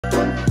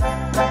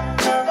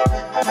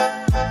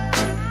The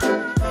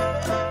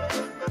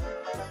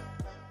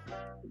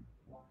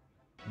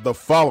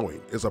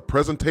following is a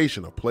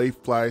presentation of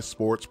Playfly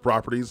Sports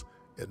Properties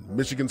and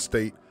Michigan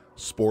State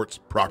Sports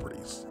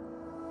Properties.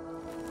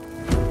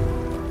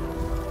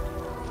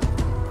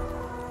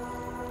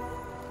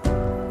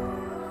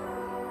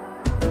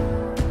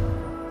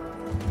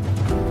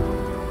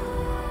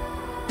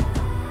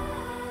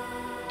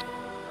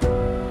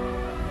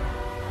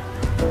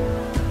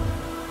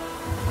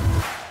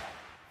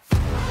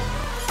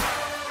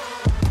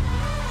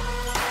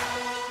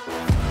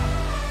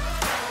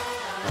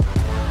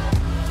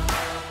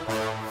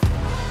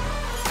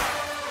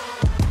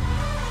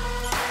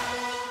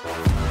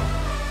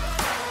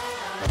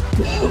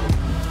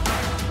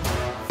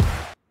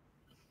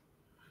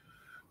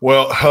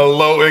 Well,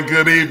 hello and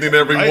good evening,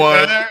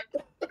 everyone.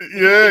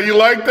 Yeah, you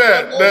like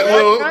that?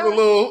 That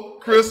little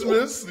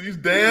Christmas. He's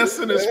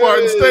dancing in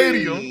Spartan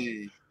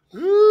Stadium.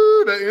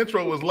 Ooh, that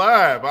intro was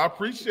live. I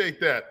appreciate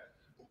that.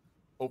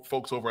 Oh,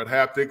 folks over at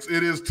Haptics.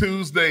 It is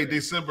Tuesday,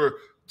 December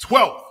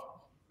 12th.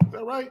 Is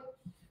that right?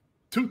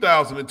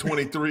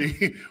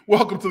 2023.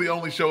 Welcome to the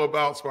only show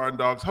about Spartan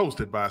Dawgs,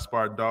 hosted by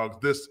Spartan Dawgs.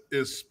 This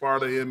is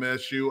Sparta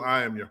MSU.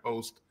 I am your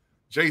host,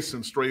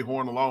 Jason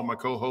Strayhorn, along with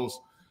my co-host,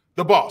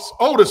 the boss,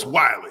 Otis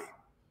Wiley,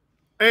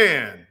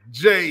 and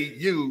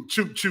Jehuu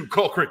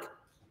Caulcrick.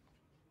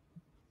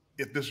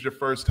 If this is your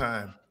first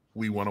time,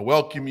 we want to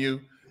welcome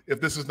you.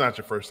 If this is not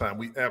your first time,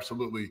 we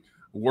absolutely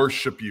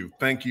worship you.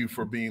 Thank you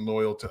for being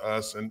loyal to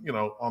us. And, you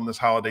know, on this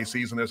holiday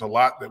season, there's a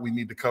lot that we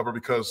need to cover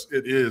because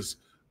it is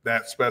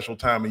that special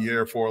time of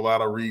year for a lot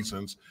of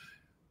reasons.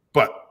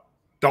 But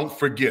don't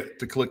forget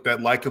to click that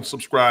like and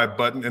subscribe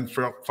button and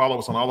follow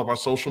us on all of our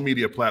social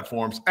media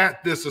platforms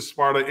at This is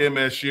Sparta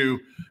MSU,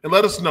 and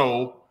let us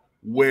know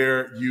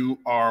where you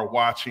are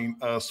watching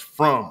us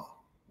from.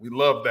 We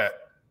love that.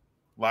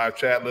 Live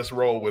chat, let's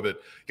roll with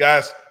it.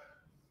 Guys,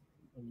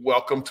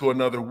 welcome to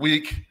another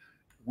week.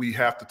 We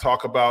have to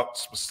talk about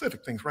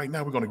specific things. Right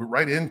now, we're going to get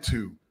right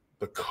into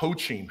the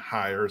coaching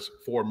hires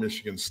for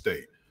Michigan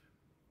State.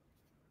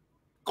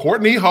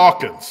 Courtney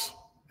Hawkins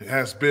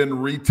has been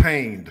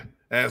retained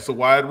as the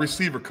wide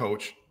receiver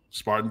coach.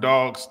 Spartan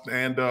Dawgs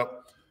stand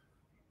up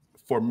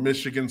for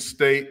Michigan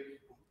State.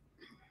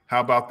 How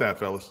about that,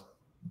 fellas?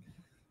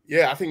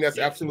 Yeah, I think that's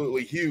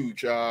absolutely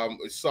huge.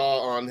 We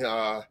saw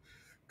on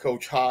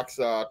Coach Hawk's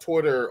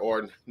Twitter,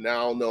 or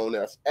now known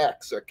as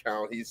X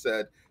account, he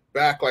said,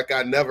 "Back like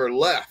I never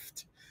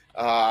left."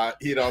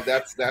 You know,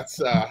 that's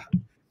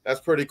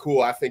pretty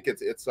cool. I think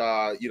it's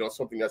you know,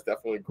 something that's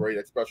definitely great,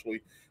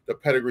 especially the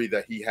pedigree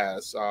that he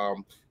has.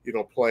 You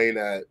know, playing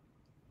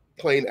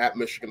at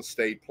Michigan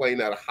State,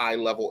 playing at a high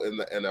level in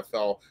the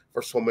NFL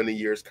for so many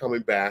years,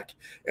 coming back.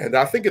 And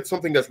I think it's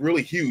something that's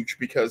really huge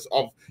because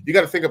you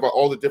got to think about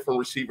all the different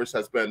receivers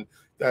that's been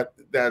under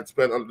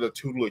the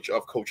tutelage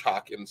of Coach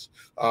Hawkins.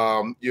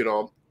 You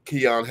know,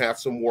 Keon had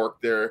some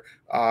work there.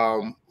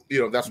 You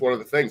know, that's one of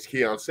the things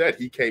Keon said.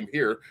 He came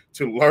here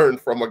to learn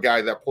from a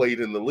guy that played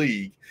in the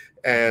league.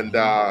 And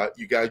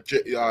you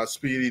got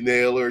Speedy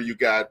Naylor, you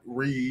got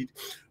Reed,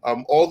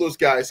 all those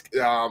guys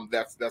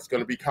that's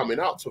going to be coming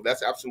out. So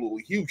that's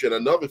absolutely huge. And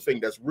another thing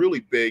that's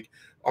really big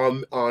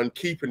on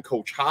keeping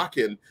Coach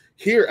Hawkins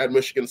here at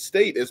Michigan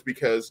State is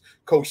because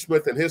Coach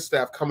Smith and his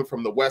staff coming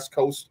from the West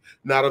Coast,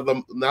 not a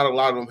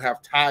lot of them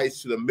have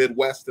ties to the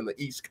Midwest and the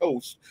East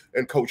Coast,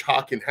 and Coach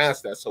Hawkins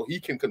has that. So he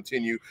can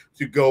continue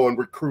to go and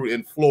recruit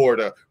in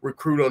Florida,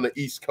 recruit on the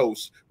East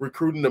Coast,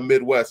 recruit in the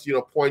Midwest, you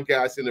know, point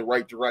guys in the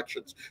right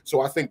directions.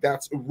 So I think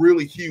that's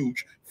really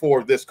huge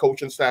for this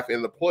coaching staff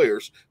and the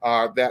players,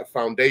 that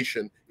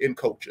foundation in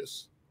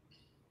coaches.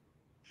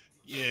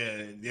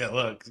 Yeah.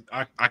 Look,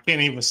 I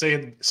can't even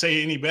say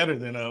any better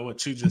than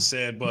what you just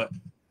said. But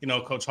you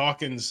know, Coach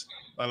Hawkins.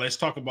 Let's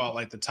talk about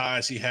like the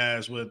ties he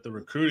has with the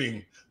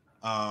recruiting,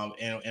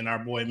 and our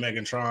boy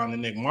Megatron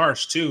and Nick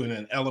Marsh too, and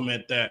an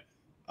element that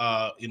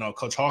you know,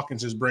 Coach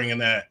Hawkins is bringing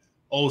that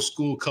old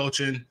school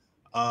coaching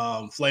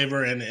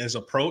flavor and his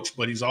approach,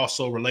 but he's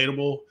also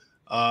relatable.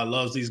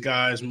 Loves these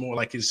guys more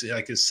like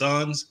his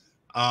sons,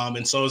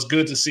 and so it's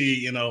good to see,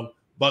 you know,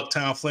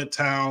 Bucktown,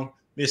 Flinttown,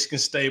 Michigan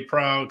State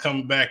proud,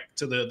 coming back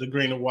to the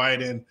green and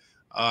white. And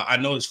I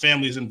know his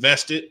family's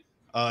invested,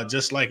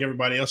 just like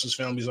everybody else's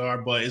families are.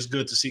 But it's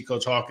good to see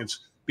Coach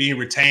Hawkins being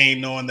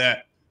retained, knowing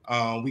that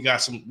we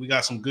got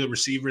some good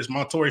receivers.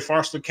 Montori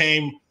Foster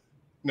came, you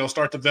know,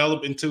 start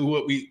develop into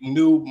what we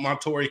knew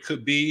Montori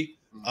could be.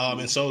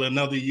 And so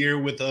another year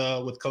with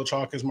Coach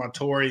Hawkins,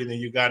 Montori, and then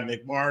you got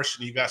Nick Marsh,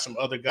 and you got some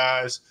other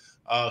guys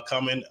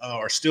coming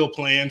or still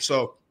playing.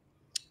 So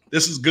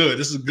this is good.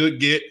 This is a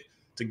good get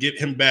to get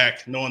him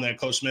back, knowing that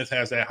Coach Smith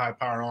has that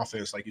high-power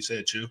offense, like you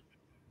said, Chew.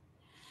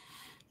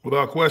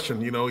 Without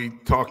question, you know, he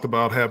talked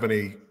about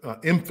having a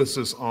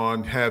emphasis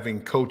on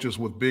having coaches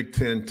with Big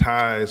Ten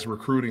ties,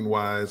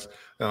 recruiting-wise,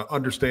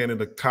 understanding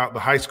the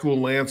high school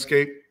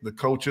landscape, the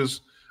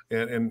coaches,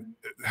 and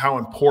how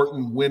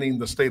important winning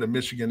the state of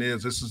Michigan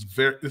is. This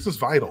is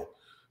vital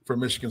for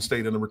Michigan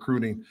State in the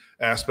recruiting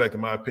aspect, in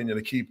my opinion,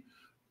 to keep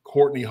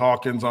Courtney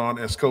Hawkins on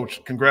as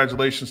coach.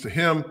 Congratulations to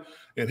him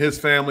and his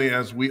family,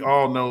 as we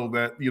all know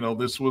that, you know,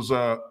 this is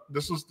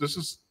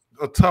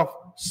a tough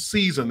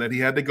season that he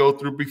had to go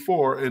through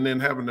before, and then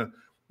having to,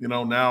 you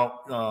know,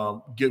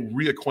 now get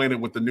reacquainted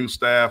with the new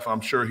staff. I'm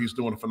sure he's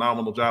doing a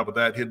phenomenal job of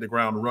that, hitting the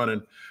ground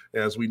running,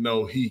 as we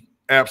know he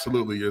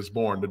absolutely is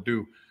born to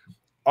do.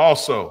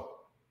 Also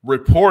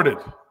reported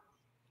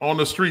on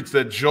the streets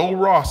that Joe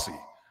Rossi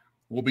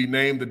will be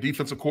named the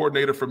defensive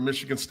coordinator for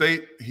Michigan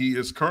State. He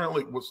is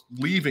currently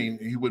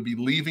he would be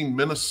leaving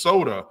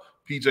Minnesota,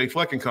 PJ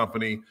Fleck and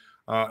Company,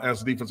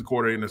 as the defensive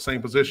coordinator in the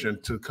same position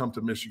to come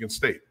to Michigan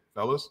State.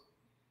 Fellas?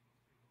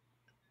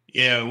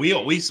 Yeah,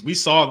 we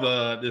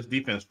saw this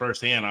defense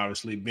firsthand,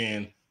 obviously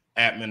being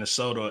at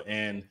Minnesota,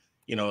 and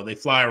you know they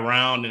fly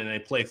around and they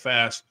play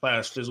fast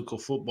physical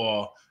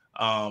football.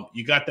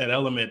 You got that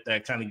element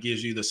that kind of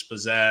gives you this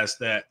pizzazz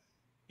that,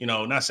 you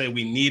know, not say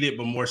we need it,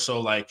 but more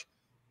so like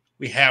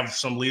we have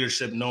some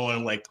leadership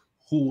knowing like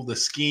who the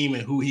scheme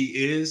and who he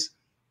is.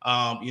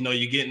 You know,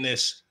 you're getting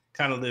this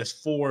kind of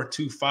this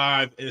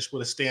 4-2-5-ish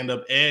with a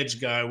stand-up edge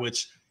guy,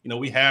 which, you know,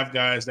 we have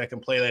guys that can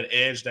play that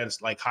edge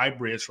that's like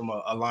hybrids from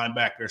a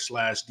linebacker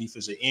 /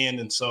 defensive end.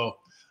 And so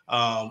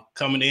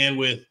coming in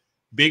with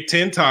Big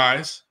Ten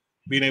ties,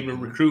 being able to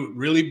recruit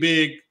really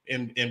big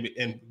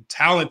and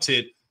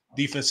talented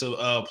defensive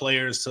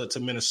players to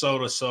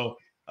Minnesota. So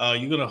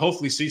you're going to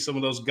hopefully see some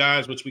of those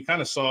guys, which we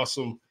kind of saw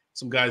some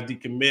guys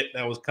decommit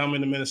that was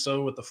coming to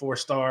Minnesota with the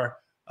four-star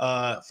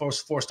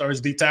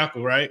D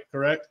tackle, right?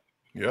 Correct?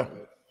 Yeah.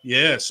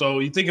 Yeah. So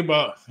you think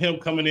about him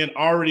coming in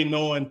already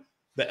knowing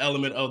the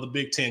element of the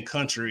Big Ten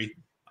country.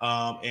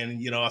 And,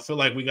 you know, I feel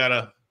like we got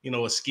a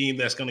scheme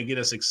that's going to get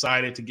us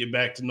excited to get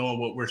back to knowing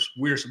what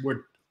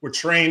we're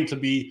trained to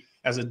be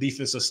as a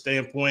defensive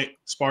standpoint.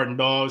 Spartan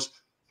Dawgs,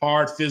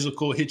 hard,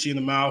 physical, hit you in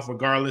the mouth,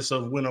 regardless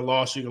of win or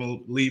loss, you're going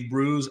to leave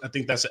bruised. I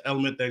think that's an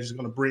element that he's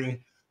going to bring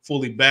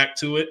fully back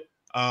to it.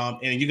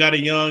 And you got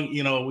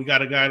we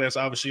got a guy that's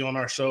obviously on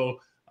our show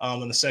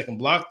in the second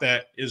block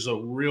that is a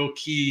real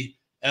key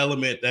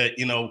element that,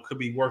 you know, could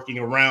be working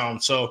around.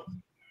 So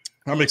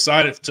I'm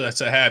excited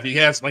to have. He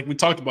has, like we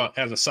talked about,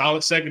 has a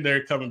solid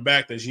secondary coming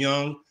back that's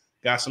young,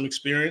 got some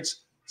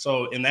experience.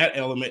 So in that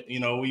element, you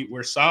know,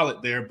 we're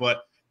solid there,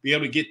 but be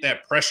able to get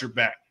that pressure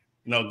back,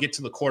 you know, get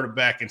to the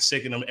quarterback and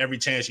sicken him every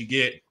chance you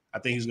get. I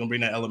think he's going to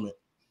bring that element.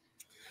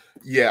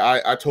 Yeah,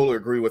 I totally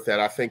agree with that.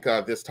 I think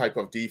this type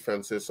of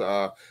defense is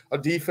a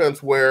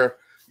defense where,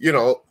 you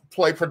know,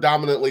 play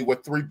predominantly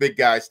with three big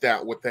guys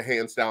down with the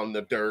hands down in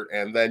the dirt,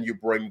 and then you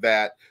bring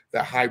the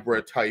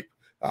hybrid type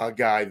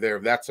guy there.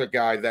 That's a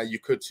guy that you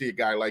could see a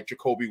guy like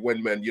Jacoby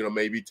Windman, you know,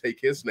 maybe take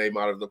his name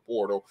out of the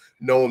portal,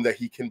 knowing that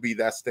he can be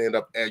that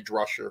stand-up edge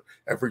rusher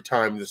every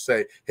time to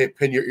say, hey,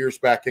 pin your ears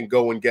back and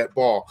go and get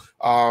ball.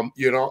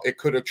 You know, it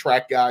could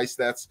attract guys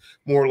that's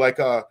more like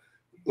a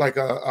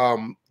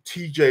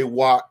TJ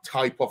Watt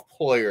type of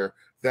player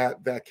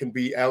that can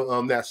be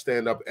on that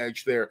stand-up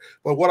edge there.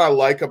 But what I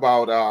like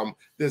about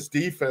this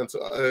defense,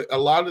 a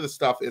lot of the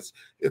stuff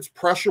it's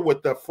pressure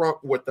with the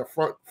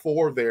front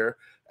four there,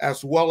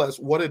 as well as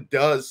what it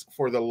does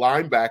for the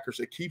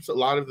linebackers. It keeps a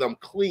lot of them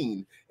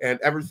clean, and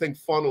everything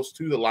funnels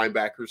to the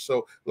linebackers.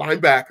 So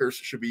linebackers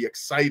should be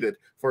excited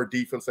for a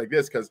defense like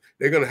this because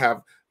they're going to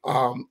have,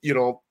 you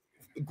know,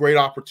 great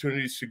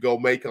opportunities to go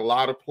make a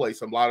lot of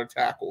plays, a lot of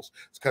tackles,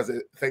 because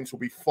things will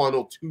be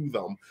funneled to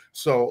them.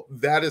 So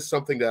that is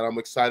something that I'm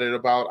excited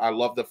about. I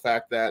love the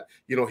fact that,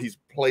 you know, he's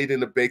played in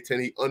the Big Ten.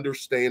 He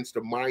understands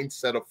the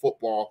mindset of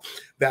football.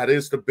 That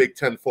is the Big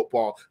Ten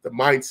football, the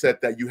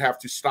mindset that you have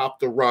to stop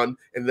the run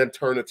and then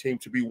turn a team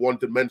to be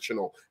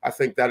one-dimensional. I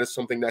think that is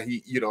something that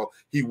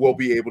he will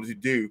be able to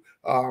do.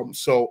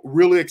 So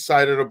really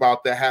excited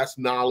about that. Has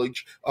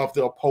knowledge of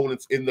the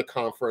opponents in the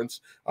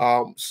conference.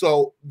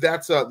 So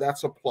that's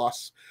a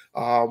plus.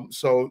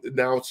 So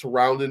now it's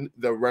surrounding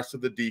the rest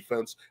of the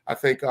defense. I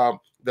think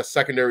the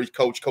secondary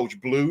coach, Coach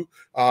Blue,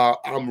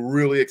 I'm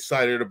really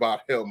excited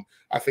about him.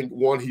 I think,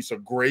 one, he's a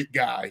great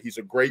guy. He's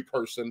a great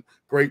person,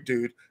 great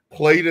dude.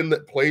 Played in the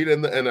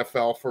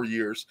NFL for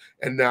years,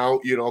 and now,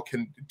 you know,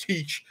 can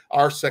teach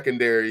our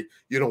secondary,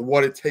 you know,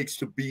 what it takes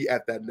to be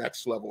at that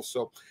next level.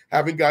 So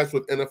having guys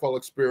with NFL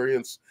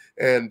experience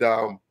and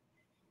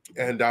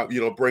you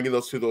know, bringing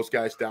those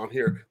guys down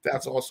here,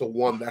 that's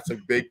a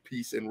big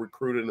piece in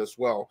recruiting as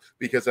well,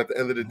 because at the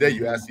end of the day,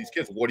 you ask these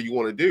kids, what do you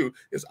want to do?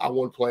 Is I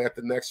want to play at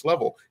the next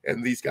level,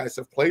 and these guys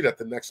have played at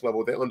the next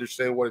level. They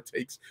understand what it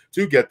takes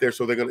to get there,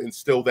 so they're going to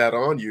instill that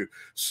on you.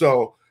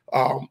 So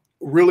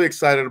really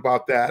excited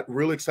about that.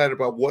 Really excited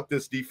about what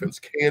this defense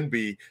can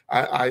be.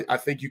 I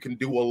think you can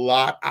do a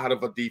lot out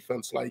of a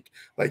defense like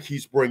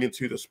he's bringing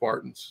to the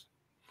Spartans.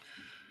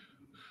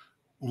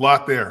 A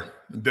lot there,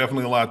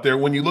 definitely a lot there.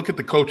 When you look at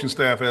the coaching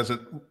staff as it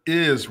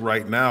is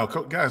right now,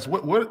 guys,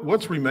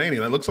 what's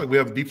remaining? It looks like we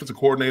have a defensive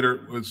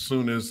coordinator as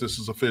soon as this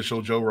is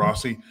official. Joe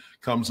Rossi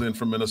comes in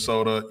from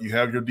Minnesota. You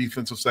have your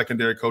defensive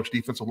secondary coach,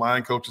 defensive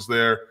line coaches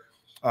there.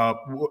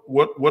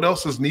 What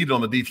else is needed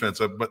on the defense?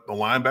 But the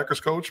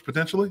linebackers coach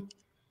potentially?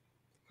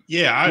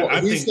 Yeah,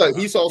 I he's think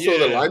he's also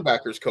the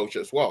linebackers coach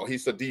as well.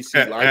 He's the DC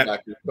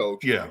linebackers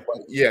coach. Yeah,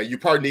 but yeah, you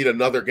probably need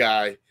another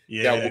guy.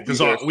 Yeah, because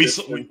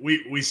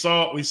we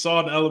saw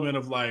the element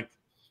of like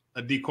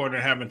a D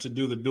coordinator having to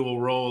do the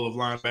dual role of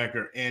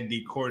linebacker and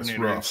D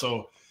coordinator. And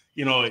so,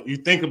 you know, you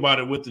think about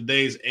it with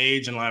today's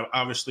age and like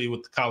obviously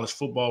with the college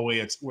football where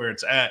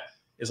it's at,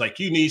 it's like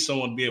you need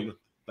someone to be able to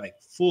like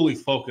fully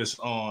focus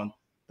on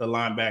the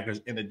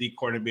linebackers and the D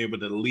coordinator be able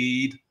to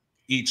lead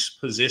each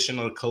position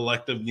of a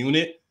collective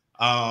unit.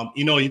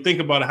 You know, you think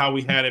about how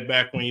we had it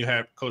back when you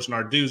had Coach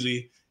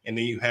Narduzzi and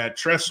then you had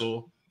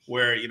Tressel,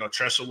 where, you know,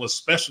 Tressel was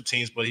special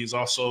teams, but he's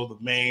also the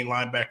main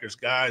linebackers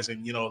guys.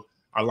 And, you know,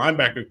 our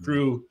linebacker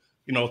crew,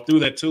 you know, through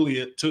that to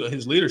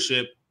his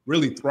leadership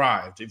really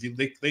thrived, if you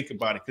think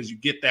about it, because you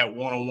get that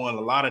one-on-one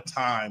a lot of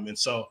time. And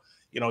so,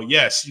 you know,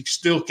 yes, you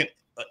still can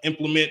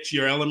implement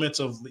your elements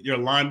of your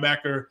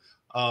linebacker,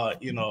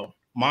 you know,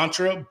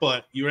 mantra,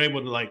 but you're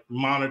able to like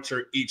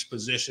monitor each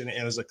position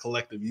and as a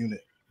collective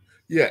unit.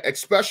 Yeah,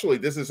 especially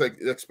this is like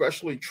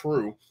especially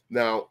true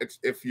now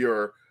if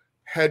your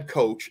head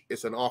coach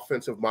is an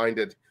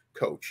offensive-minded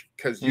coach,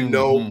 because you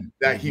know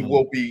that he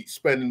will be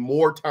spending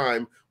more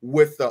time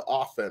with the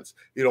offense.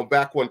 You know,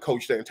 back when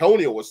Coach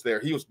D'Antonio was there,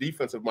 he was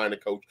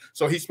defensive-minded coach,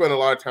 so he spent a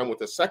lot of time with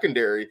the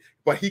secondary,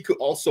 but he could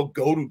also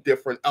go to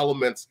different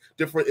elements,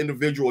 different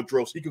individual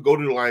drills. He could go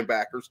to the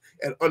linebackers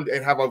and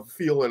have a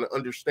feel and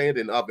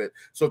understanding of it.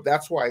 So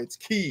that's why it's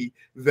key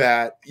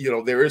that, you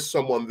know, there is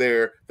someone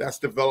there that's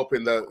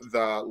developing the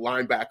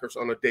linebackers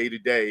on a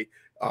day-to-day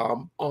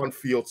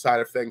on-field side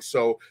of things.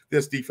 So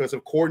this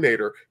defensive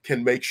coordinator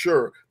can make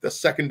sure the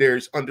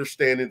secondary's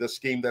understanding the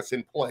scheme that's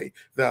in play.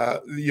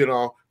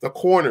 The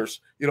corners,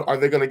 you know, are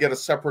they going to get a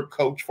separate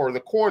coach for the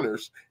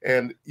corners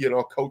and, you know,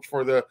 a coach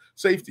for the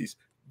safeties?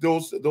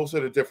 Those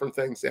are the different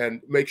things,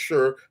 and make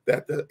sure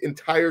that the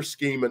entire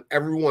scheme and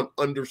everyone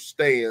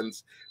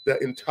understands the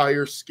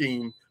entire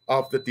scheme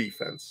of the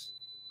defense.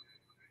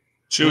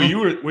 Chew,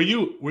 were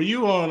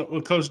you on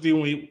with Coach D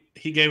when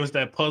he gave us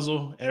that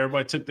puzzle?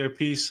 Everybody took their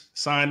piece,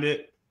 signed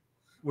it.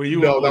 Were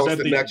you? No, that was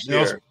the next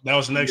year. That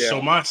was next. Yeah.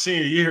 So my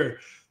senior year,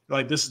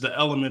 like this is the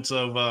elements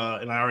of,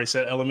 and I already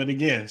said element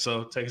again.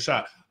 So take a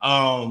shot.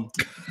 You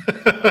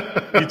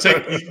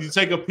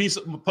take a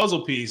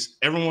puzzle piece.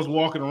 Everyone was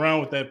walking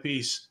around with that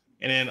piece,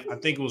 and then I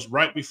think it was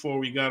right before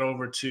we got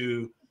over to,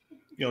 you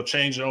know,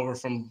 changing over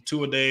from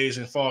 2-a-days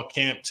and fall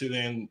camp to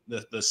then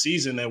the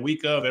season. That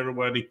week of,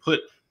 everybody put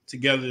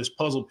together this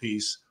puzzle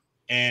piece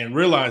and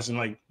realizing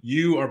like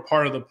you are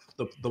part of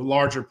the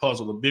larger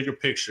puzzle, the bigger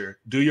picture.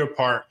 Do your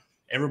part.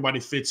 Everybody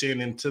fits in,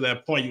 and to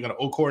that point, you got an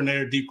O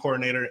coordinator, D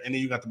coordinator, and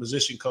then you got the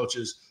position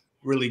coaches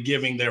really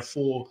giving their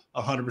full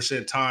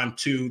 100% time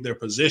to their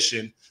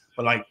position.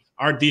 But like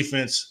our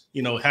defense,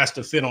 you know, has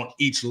to fit on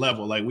each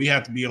level. Like we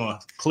have to be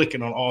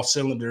clicking on all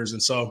cylinders,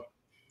 and so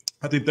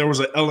I think there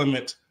was an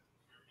element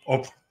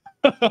of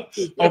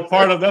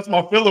part of, that's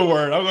my filler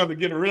word. I'm going to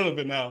get rid of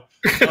it now.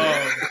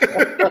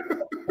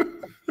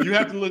 You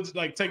have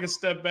to take a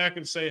step back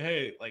and say,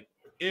 hey, like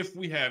if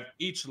we have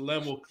each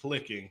level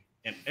clicking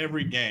in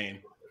every game,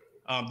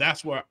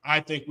 that's where I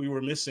think we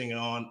were missing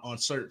on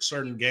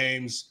certain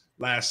games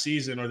last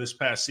season or this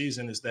past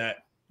season, is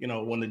that, you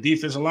know, when the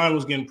defensive line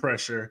was getting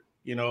pressure,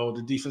 you know,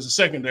 the defensive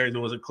secondary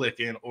wasn't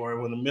clicking, or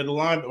when the middle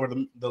line or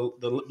the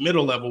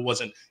middle level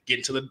wasn't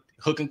getting to the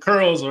hook and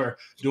curls or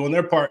doing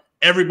their part,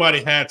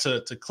 everybody had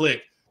to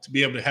click to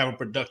be able to have a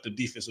productive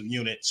defensive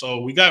unit.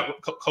 So we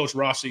got Coach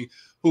Rossi,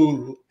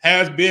 who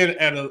has been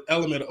at an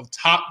element of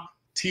top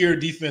tier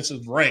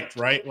defensive ranked,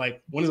 right?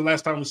 Like when is the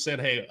last time we said,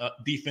 hey,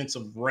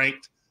 defensive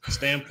ranked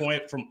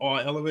standpoint from all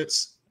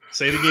elements?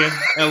 Say it again,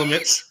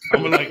 elements.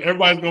 I'm like,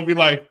 everybody's going to be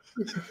like,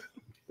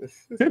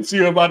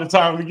 tipsy by the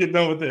time we get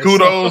done with this.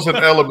 Kudos and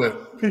element.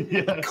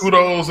 Yes.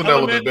 Kudos and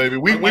element, baby.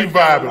 We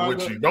vibing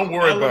with you. Don't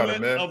worry about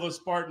it, man. Element of a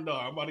Spartan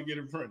Dawg. I'm about to get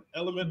in front.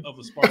 Element of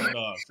a Spartan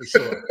Dawg, for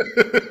sure.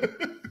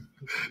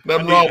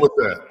 Nothing wrong with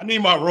that. I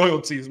need my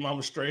royalties,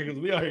 Mama Stray,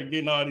 because we out here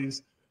getting all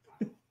these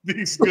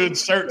good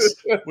shirts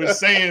with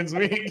sayings.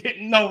 We ain't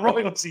getting no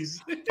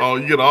royalties. Oh,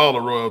 you get all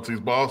the royalties,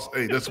 boss.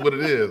 Hey, that's what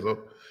it is.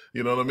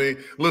 You know what I mean?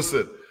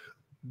 Listen,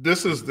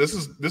 this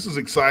is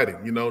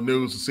exciting. You know,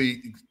 news to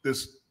see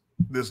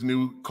this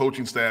new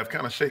coaching staff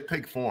kind of take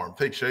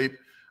shape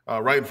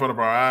right in front of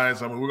our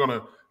eyes. I mean, we're going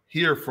to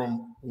hear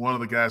from one of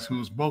the guys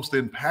who's most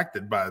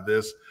impacted by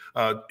this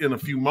in a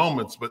few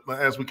moments. But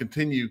as we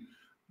continue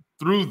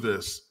through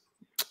this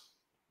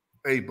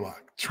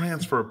A-block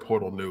transfer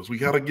portal news, we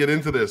got to get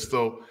into this.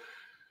 So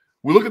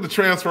we look at the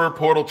transfer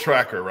portal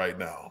tracker right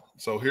now.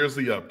 So here's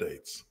the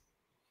updates.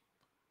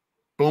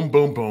 Boom,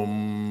 boom,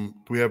 boom.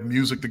 Do we have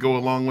music to go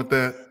along with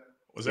that?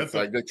 Was that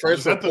like the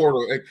transfer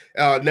portal?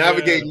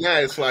 Navigating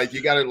that, it's like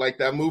you got to, like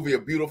that movie, A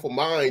Beautiful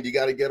Mind. You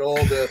got to get all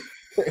the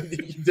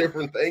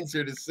different things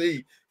here to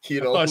see.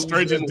 You know,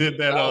 Stray just did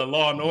that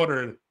Law and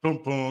Order.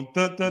 Boom, boom,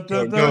 dun, dun,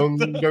 dun, dun,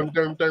 dun, dun,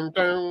 dun,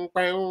 dun,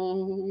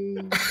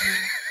 dun.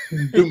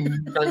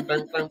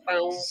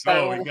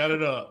 So we got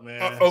it up,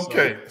 man.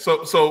 Okay,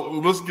 so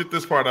let's get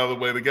this part out of the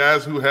way. The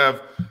guys who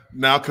have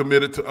now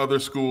committed to other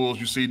schools.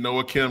 You see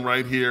Noah Kim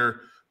right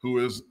here, who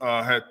is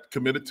had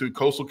committed to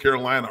Coastal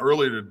Carolina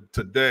earlier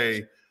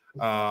today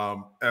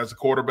as a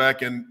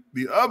quarterback. And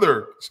the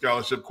other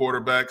scholarship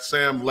quarterback,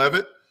 Sam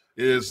Levitt,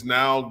 is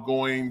now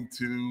going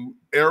to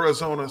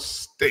Arizona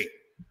State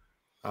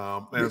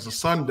as a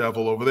Sun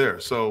Devil over there.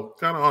 So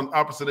kind of on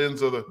opposite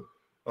ends of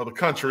the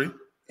country.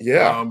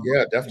 Yeah,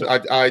 yeah,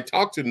 definitely. I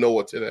talked to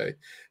Noah today.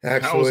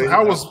 Actually,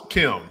 how was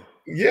Kim?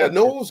 Yeah,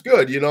 Noah was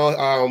good. He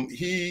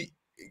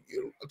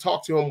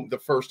talked to him the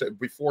first day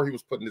before he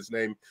was putting his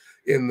name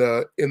in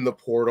the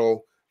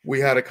portal. We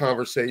had a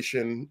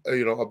conversation,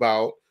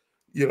 about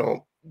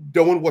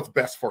doing what's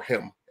best for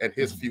him and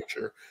his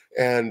future.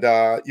 And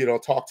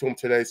talked to him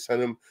today,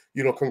 sent him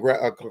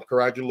a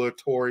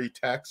congratulatory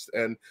text.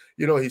 And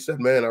he said,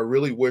 man, I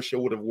really wish it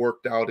would have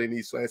worked out in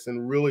East Lansing.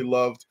 Really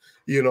loved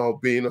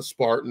being a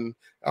Spartan,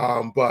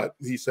 but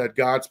he said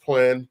God's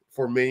plan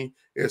for me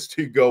is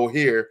to go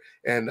here.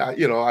 And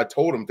I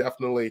told him,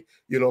 definitely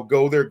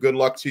go there. Good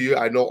luck to you.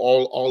 I know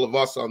all of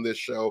us on this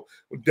show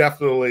would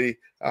definitely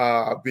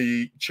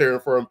be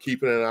cheering for him,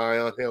 keeping an eye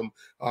on him.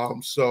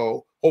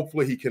 So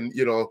hopefully he can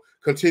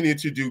continue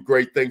to do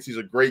great things. He's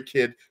a great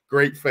kid,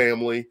 great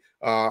family,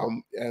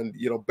 and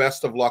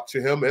best of luck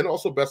to him, and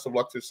also best of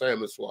luck to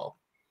Sam as well.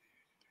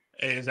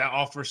 Hey, is that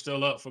offer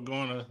still up for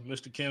going to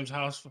Mr. Kim's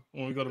house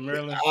when we go to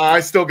Maryland? I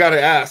still got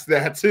to ask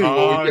that too.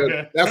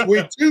 Okay. That's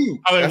week 2.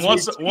 I mean,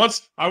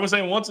 once I was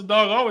saying once a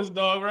dog, always a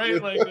dog,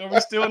 right? Like, are we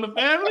still in the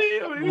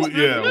family?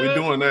 We're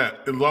doing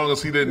that as long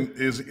as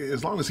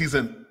as long as he's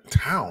in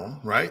town,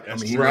 right?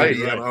 That's he right.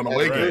 Might be on a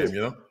away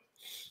game,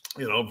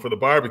 for the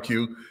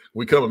barbecue.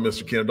 We come with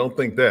Mr. Kim. Don't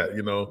think that,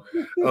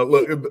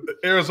 Look,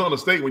 Arizona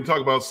State, when you talk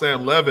about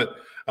Sam Levitt,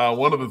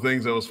 one of the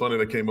things that was funny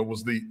that came up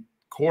was the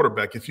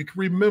quarterback. If you can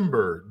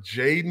remember,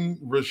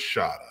 Jaden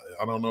Rashada,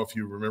 I don't know if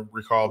you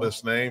recall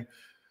this name.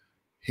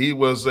 He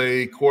was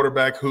a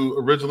quarterback who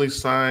originally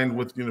signed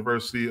with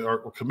university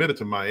or committed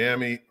to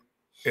Miami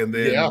and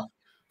then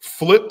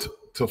flipped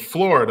to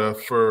Florida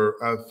for,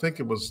 I think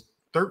it was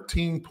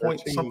 13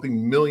 point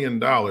something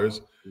million,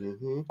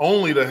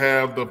 only to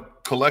have the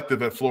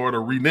collective at Florida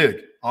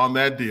renege on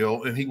that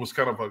deal. And he was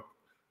kind of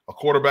a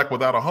quarterback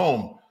without a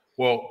home.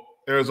 Well,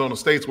 Arizona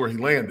State's where he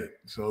landed.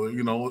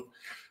 So,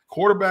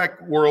 quarterback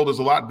world is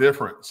a lot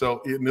different.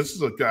 So, and this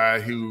is a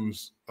guy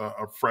who's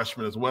a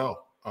freshman as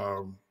well.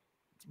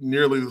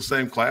 Nearly the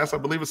same class. I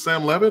believe it's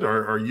Sam Levitt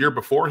or a year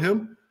before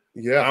him.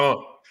 Yeah.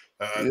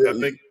 I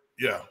think,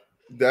 yeah.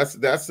 That's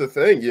the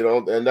thing,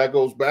 and that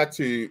goes back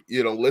to,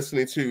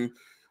 listening to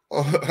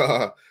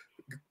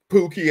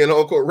Pookie and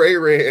Uncle Ray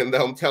Ray, and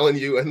I'm telling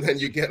you, and then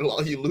you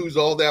lose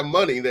all that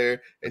money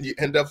there, and you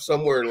end up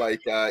somewhere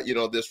like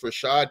this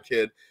Rashad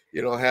kid,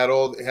 had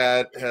all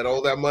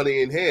that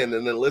money in hand,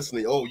 and then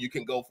listening, you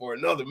can go for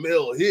another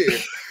mill here,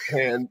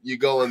 and you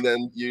go, and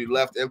then you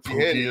left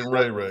empty-handed. Pookie and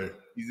Ray Ray.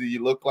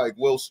 You look like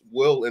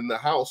Will in the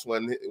house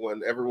when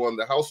everyone in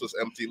the house was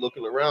empty,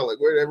 looking around like,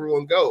 where did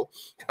everyone go,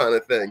 kind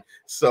of thing.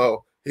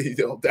 So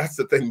that's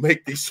the thing.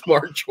 Make these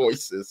smart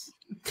choices.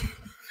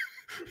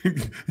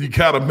 You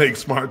got to make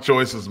smart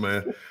choices,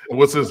 man.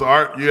 What's his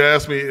art? You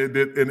asked me,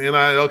 did an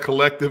NIL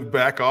collective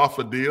back off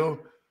a deal?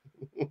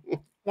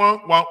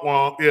 Womp, womp,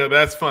 womp. Yeah,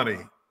 that's funny.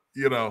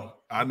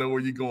 I know where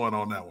you're going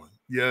on that one.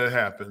 Yeah, it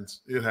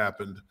happens. It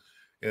happened.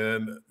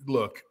 And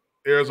look,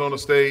 Arizona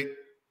State.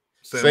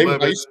 Same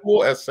high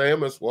school as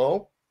Sam as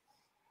well?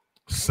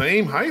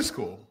 Same high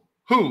school?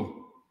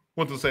 Who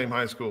went to the same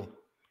high school?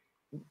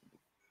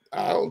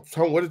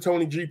 What did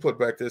Tony G put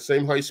back there?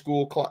 Same high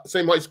school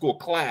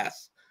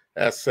class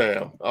as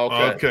Sam.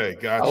 Okay,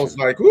 gotcha. I was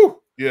like, whoo.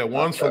 Yeah,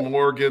 one's from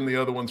Oregon,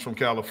 the other one's from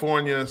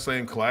California,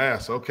 same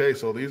class. Okay,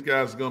 so these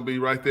guys are going to be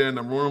right there in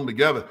the room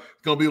together.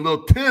 It's going to be a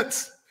little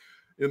tense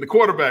in the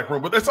quarterback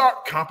room, but that's our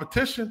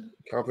competition.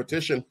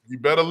 Competition. You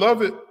better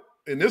love it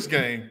in this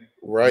game.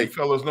 Right. You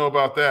fellas know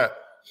about that.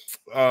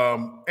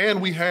 And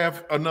we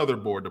have another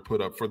board to put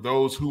up for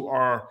those who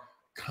are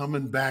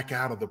coming back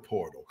out of the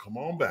portal. Come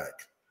on back.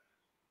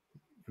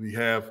 We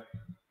have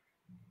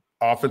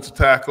offensive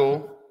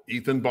tackle,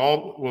 Ethan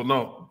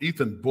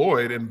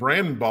Boyd and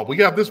Brandon Ball. We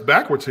got this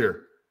backwards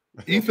here.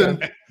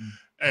 Ethan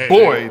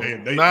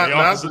Boyd.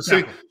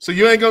 So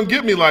you ain't going to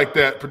get me like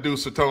that,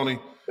 producer Tony.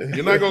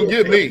 You're not going to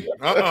get me.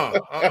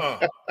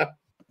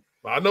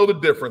 I know the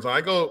difference. I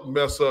ain't gonna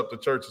mess up the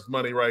church's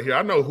money right here.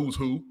 I know who's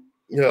who.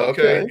 Yeah.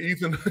 Okay.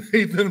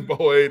 Ethan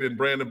Boyd and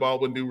Brandon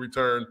Baldwin do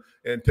return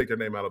and take their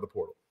name out of the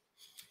portal.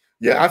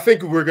 Yeah, I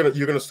think you're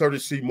gonna start to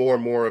see more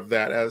and more of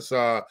that as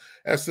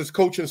this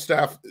coaching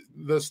staff,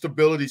 the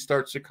stability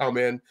starts to come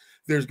in.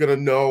 There's gonna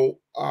know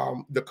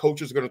the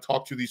coaches are gonna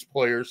talk to these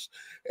players,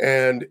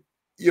 and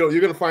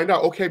you're gonna find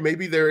out. Okay,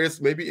 maybe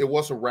it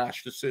was a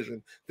rash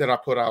decision that I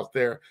put out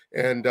there,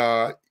 and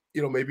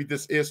maybe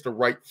this is the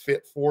right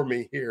fit for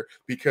me here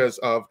because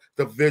of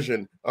the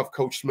vision of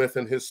Coach Smith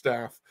and his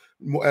staff.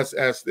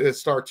 as they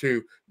start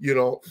to,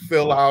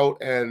 fill out.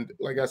 And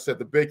like I said,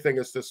 the big thing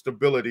is the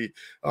stability.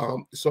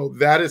 So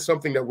that is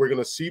something that we're going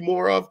to see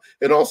more of.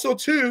 And also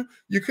too,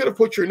 you could have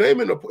put your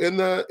name in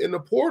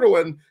the portal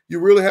and you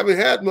really haven't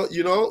had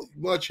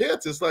much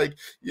hits. It's like,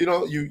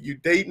 you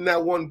dating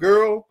that one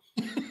girl.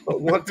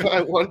 One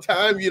time,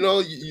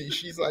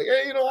 she's like,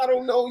 hey, I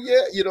don't know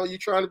yet. You're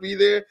trying to be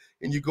there,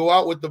 and you go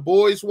out with the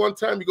boys one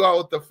time, you go out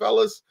with the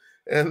fellas,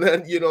 and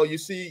then, you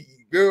see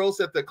girls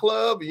at the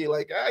club, and you're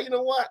like, you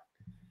know what?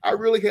 I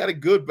really had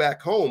it good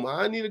back home.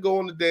 I need to go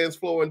on the dance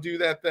floor and do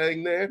that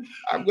thing there.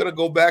 I'm going to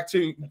go back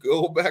to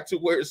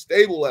where it's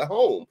stable at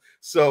home.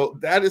 So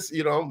that is,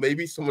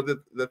 maybe some of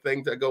the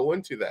things that go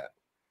into that.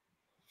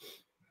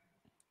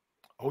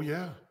 Oh,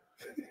 yeah.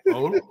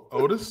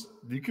 Otis,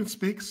 you can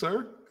speak,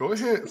 sir. Go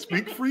ahead.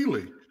 Speak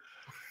freely.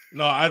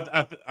 No,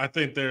 I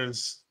think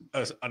there's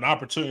an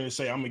opportunity to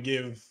say I'm going to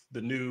give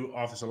the new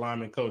offensive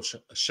lineman coach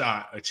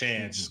a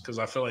chance, because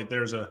I feel like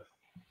there's an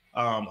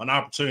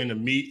opportunity to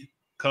meet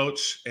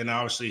coach and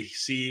obviously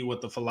see what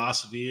the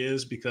philosophy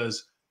is,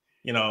 because,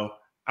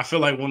 I feel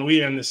like when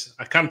we are in this,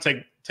 I kind of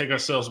take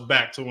ourselves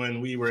back to when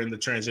we were in the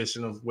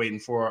transition of waiting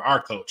for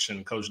our coach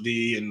and Coach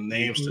D and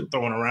names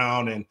throwing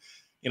around. And,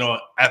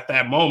 at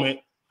that moment,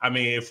 I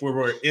mean, if we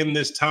were in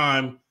this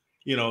time,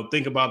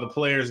 think about the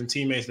players and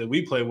teammates that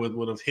we play with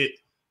would have hit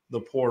the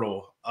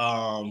portal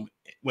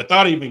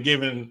without even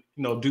giving,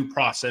 due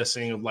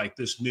processing of like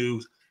this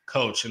new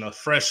coach and a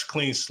fresh,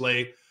 clean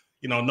slate,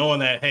 knowing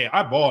that, hey,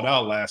 I balled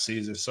out last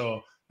season.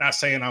 So not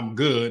saying I'm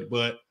good,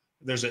 but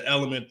there's an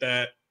element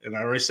that, and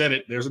I already said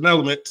it, there's an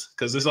element,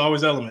 because there's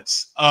always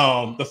elements.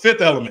 The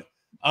fifth element,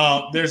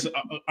 there's an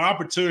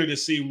opportunity to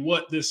see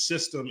what this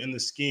system and the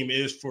scheme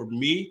is for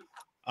me.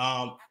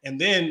 And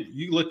then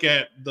you look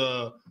at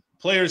the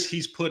players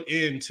he's put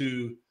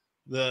into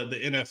the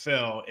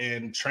NFL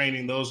and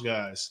training those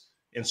guys.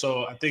 And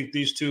so I think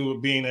these two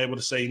being able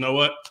to say, you know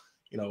what,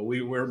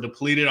 we're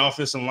depleted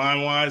offensive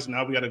line wise.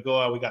 Now we got to go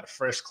out. We got a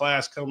fresh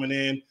class coming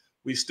in.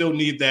 We still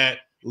need that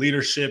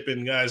leadership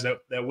and guys that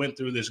went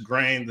through this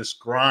grind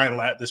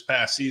this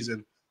past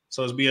season.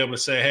 So to be able to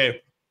say,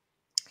 hey,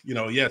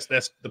 yes,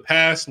 that's the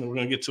past, and we're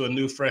going to get to a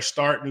new fresh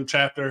start, new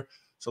chapter.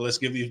 So let's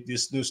give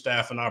this new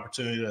staff an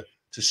opportunity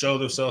to show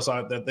themselves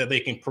out that they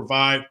can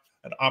provide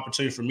an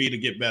opportunity for me to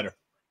get better.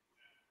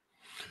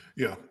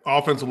 Yeah,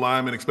 offensive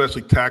linemen,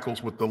 especially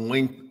tackles with the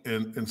length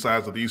and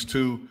size of these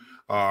two,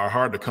 are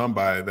hard to come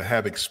by that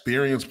have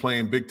experience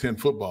playing Big Ten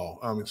football.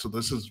 So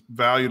this is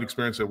valued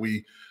experience that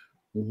we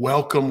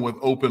welcome with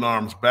open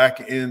arms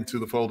back into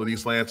the fold of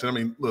East Lansing. I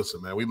mean,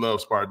 listen, man, we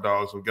love Spartan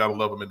Dawgs. We've got to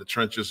love them in the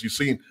trenches. You've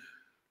seen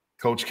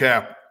Coach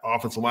Cap,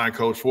 offensive line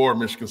coach for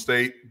Michigan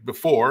State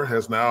before,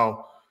 has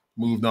now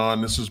moved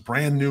on. This is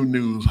brand new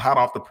news, hot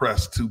off the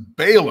press, to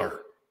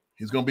Baylor.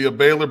 He's going to be a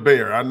Baylor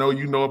Bear. I know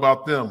you know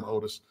about them,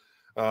 Otis.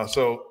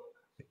 So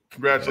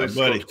congratulations,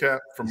 Coach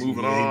Cap, for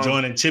moving on.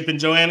 Joining Chip and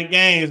Joanna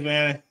games,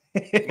 man. Oh,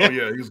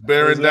 yeah, he's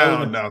bearing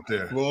down out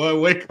there. Boy,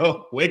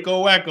 Waco,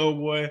 Wacko,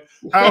 boy.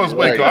 How was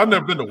Waco? I've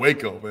never been to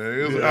Waco,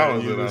 man. How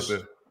was it out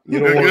there? You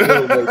don't want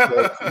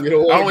to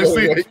go to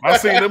Waco. I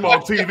seen them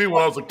on TV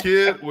when I was a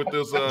kid with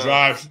this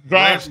drive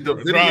straight through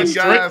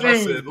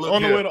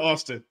on the way to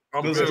Austin.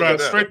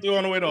 Drive straight through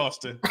on the way to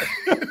Austin.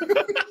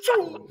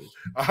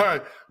 All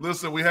right,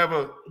 listen, we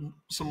have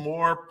some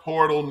more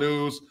portal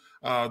news.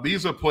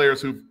 These are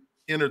players who've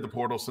entered the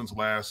portal since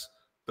last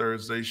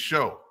Thursday's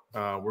show.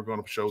 We're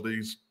going to show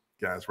these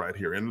guys right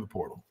here into the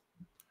portal.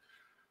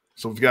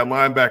 So we've got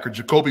linebacker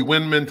Jacoby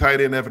Windman, tight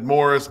end Evan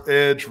Morris,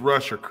 edge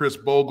rusher Chris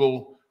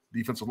Bogle,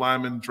 defensive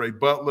lineman Dre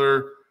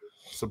Butler,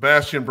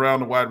 Sebastian Brown,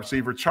 the wide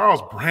receiver,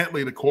 Charles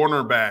Brantley, the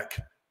cornerback,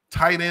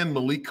 tight end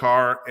Malik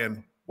Carr,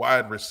 and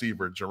wide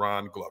receiver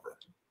Jerron Glover.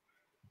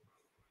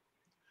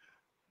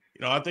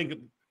 I think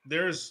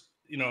there's,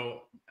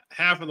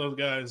 half of those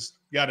guys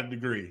got a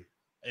degree.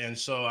 And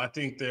so I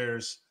think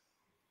there's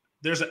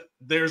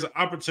an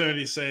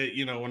opportunity to say,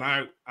 when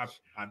I've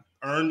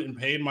earned and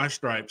paid my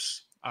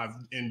stripes, I've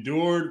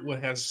endured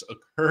what has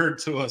occurred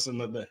to us,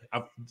 and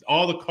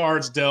all the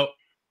cards dealt,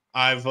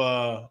 I've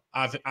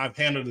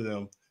handled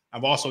them.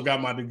 I've also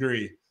got my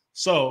degree.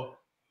 So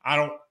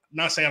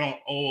not saying I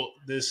don't owe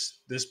this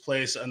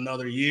place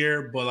another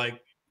year, but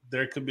like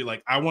there could be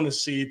like, I want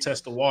to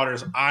test the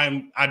waters.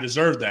 I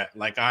deserve that.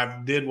 Like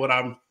I did what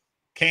I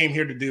came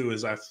here to do,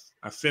 is I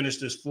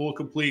finished this full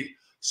complete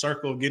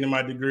circle of getting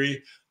my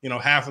degree.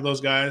 Half of those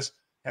guys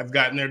have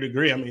gotten their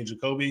degree. I mean,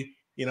 Jacoby,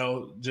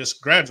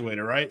 just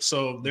graduated, right?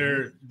 So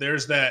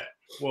there's that.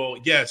 Well,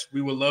 yes,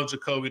 we would love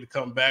Jacoby to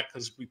come back,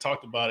 because we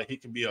talked about it. He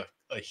can be a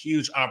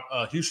huge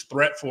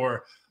threat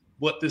for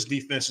what this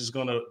defense is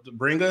going to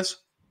bring us.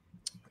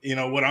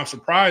 What I'm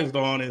surprised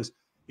on is,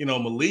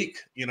 Malik,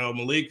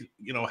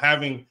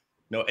 having,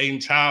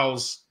 Aiden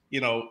Childs,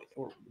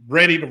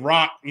 ready to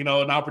rock, an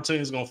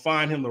opportunity is going to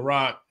find him to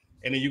rock.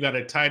 And then you got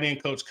a tight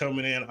end coach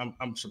coming in.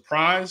 I'm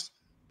surprised,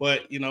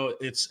 but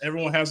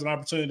everyone has an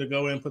opportunity to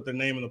go in and put their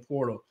name in the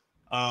portal.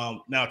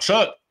 Now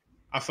Chuck,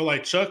 I feel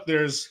like Chuck,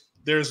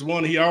 there's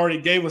one, he already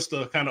gave us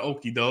the kind of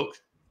okey doke.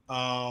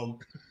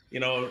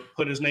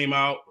 put his name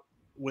out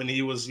when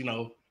he was,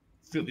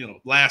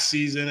 last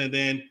season, and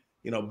then,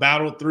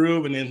 battled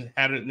through, and then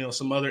had,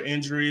 some other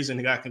injuries, and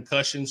he got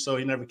concussion. So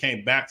he never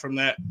came back from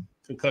that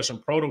concussion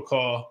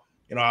protocol.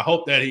 I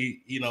hope that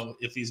he,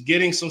 if he's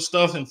getting some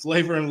stuff in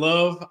Flavor and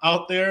Love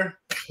out there,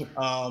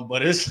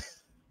 but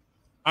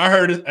I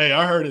heard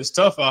it's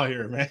tough out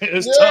here, man.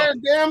 It's tough.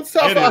 Damn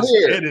tough out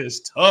here. It is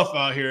tough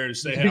out here to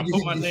say, hey, I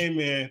put my name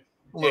in.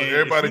 Look,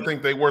 everybody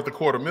think they worth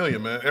 $250,000,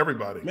 man.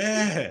 Everybody.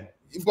 Man.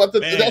 But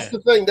that's the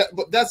thing.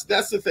 That's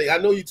the thing. I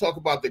know you talk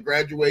about the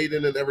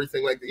graduating and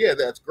everything like that. Yeah,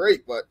 that's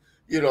great. But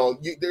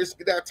there's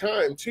that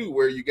time too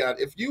where you got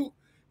if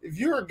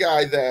you're a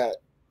guy that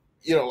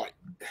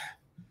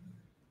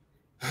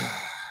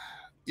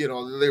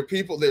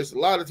there's a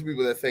lot of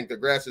people that think the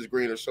grass is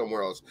greener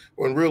somewhere else,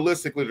 when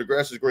realistically the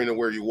grass is greener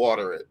where you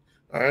water it.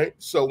 All right.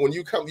 So when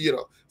you come,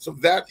 so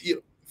that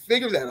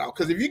figure that out,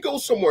 because if you go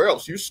somewhere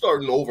else, you're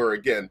starting over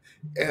again.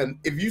 And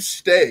if you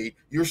stay,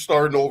 you're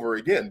starting over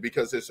again,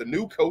 because it's a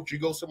new coach. You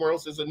go somewhere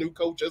else, there's a new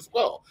coach as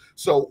well.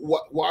 So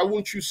why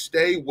won't you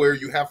stay where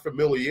you have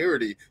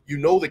familiarity? You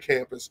know the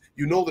campus,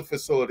 you know the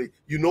facility,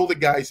 you know the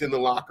guys in the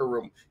locker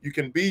room. You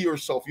can be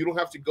yourself. You don't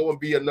have to go and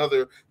be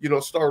another,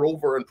 start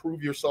over and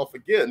prove yourself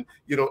again,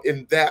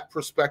 in that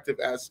perspective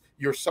as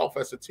yourself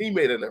as a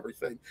teammate and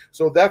everything.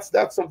 So that's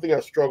something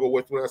I struggle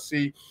with when I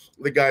see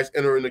the guys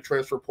entering the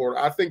transfer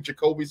portal. I think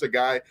Jacoby's a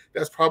guy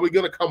that's probably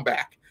going to come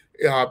back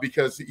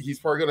because he's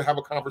probably going to have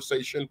a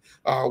conversation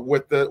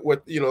with the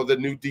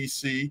new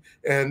DC,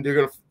 and they're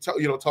going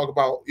to talk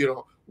about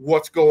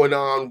what's going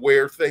on,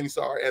 where things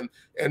are,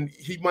 and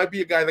he might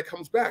be a guy that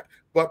comes back.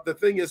 But the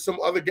thing is, some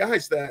other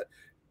guys that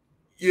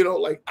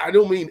I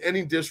don't mean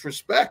any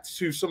disrespect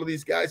to some of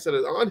these guys that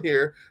are on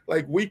here.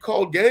 Like, we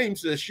called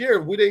games this year,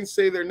 we didn't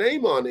say their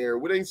name on air.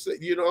 We didn't say,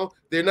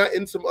 they're not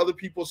in some other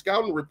people's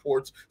scouting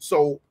reports.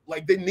 So,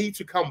 they need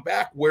to come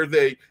back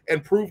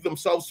and prove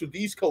themselves to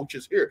these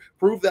coaches here,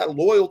 prove that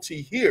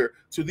loyalty here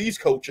to these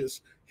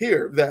coaches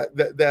here that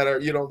are,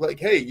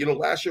 hey,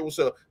 last year was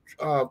a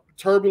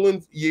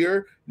turbulent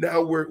year.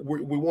 Now we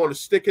want to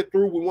stick it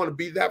through. We want to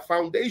be that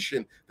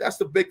foundation. That's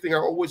the big thing I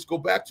always go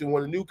back to.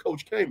 When a new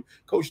coach came,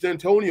 Coach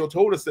D'Antonio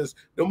told us this: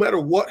 no matter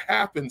what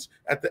happens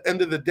at the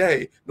end of the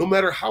day, no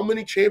matter how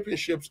many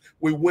championships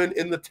we win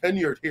in the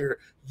tenure here,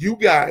 you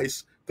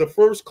guys, the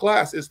first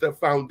class, is the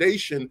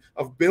foundation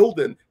of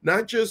building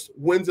not just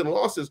wins and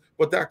losses,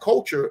 but that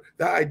culture,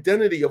 that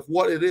identity of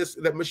what it is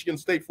that Michigan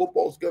State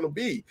football is going to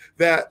be.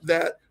 That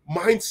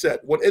mindset.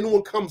 When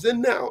anyone comes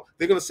in now,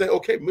 they're going to say,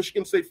 okay,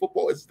 Michigan State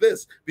football is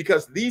this,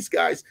 because these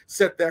guys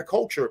set that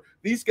culture.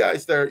 These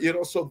guys there,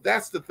 so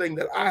that's the thing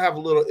that I have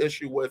a little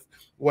issue with,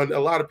 when a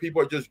lot of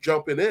people are just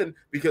jumping in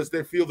because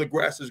they feel the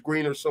grass is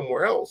greener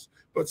somewhere else.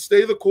 But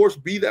stay the course,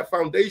 be that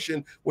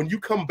foundation. When you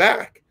come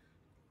back,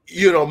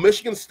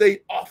 Michigan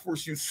State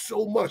offers you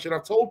so much. And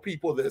I've told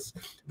people this,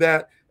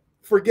 that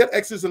forget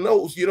X's and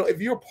O's.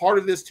 If you're a part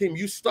of this team,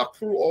 you stuck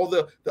through all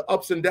the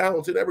ups and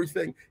downs and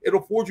everything.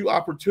 It'll afford you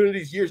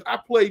opportunities, years. I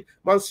played,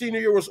 my senior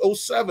year was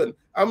 2007.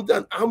 I'm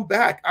done. I'm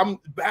back. I'm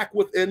back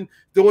within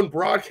doing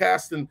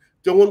broadcast and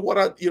doing what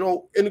I,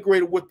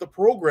 integrated with the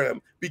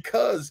program,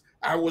 because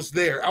I was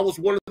there. I was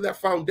one of that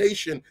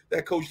foundation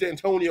that Coach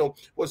D'Antonio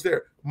was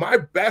there. My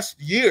best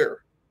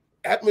year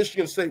at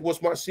Michigan State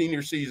was my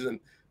senior season,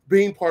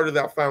 being part of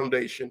that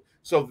foundation.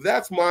 So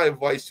that's my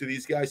advice to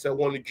these guys that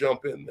want to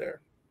jump in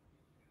there.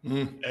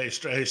 Hey,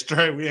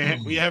 Stray, we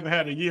haven't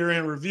had a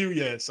year-end review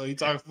yet, so you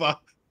talk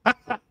about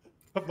the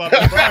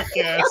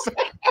broadcast.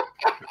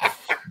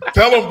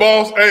 Tell them,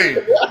 boss. Hey,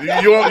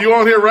 you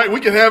on here, right?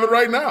 We can have it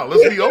right now.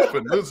 Let's be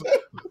open. Let me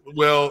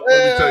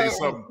tell you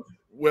something.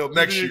 Well,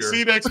 next year,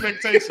 exceed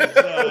expectations.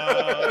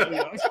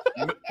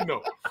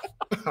 No,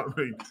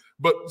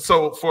 but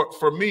so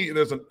for me,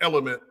 there's an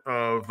element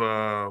of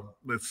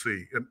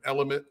an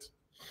element.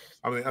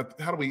 I mean,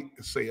 how do we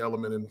say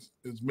element in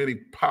as many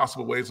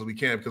possible ways as we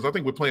can? Because I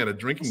think we're playing a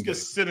drinking game.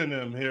 Just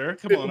synonym here.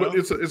 Come on.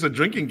 It's a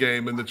drinking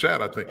game in the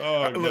chat, I think.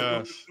 Oh,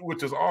 gosh.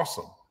 Which is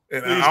awesome.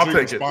 And please I'll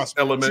take it.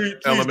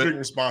 Element. Drink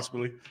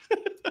responsibly.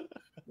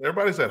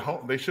 Everybody's at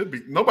home. They should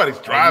be. Nobody's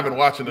driving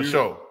watching the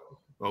show.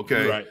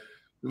 Okay. Right.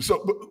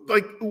 So,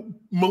 like,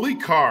 Malik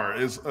Carr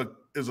is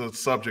a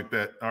subject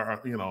that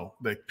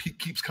that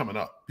keeps coming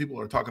up. People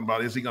are talking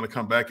about, is he going to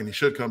come back? And he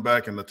should come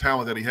back, and the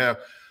talent that he have.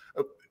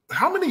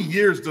 How many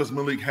years does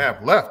Malik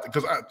have left?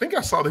 Because I think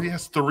I saw that he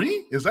has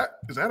 3. Is that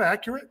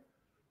accurate?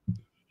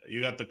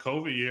 You got the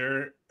COVID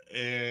year,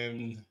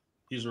 and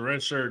he's a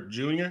redshirt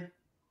junior,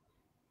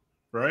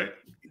 right?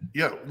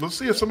 Yeah. Let's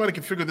see if somebody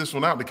can figure this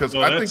one out, because he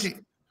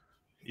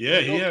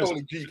has.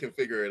 Tony G can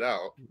figure it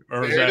out.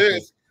 There it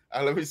is.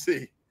 Let me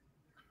see.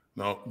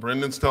 No,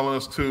 Brendan's telling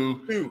us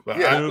 2. But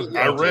yeah,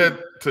 I read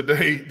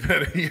today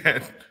that he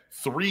had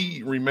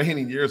 3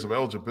 remaining years of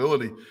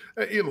eligibility.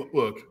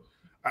 Look,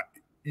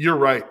 you're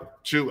right,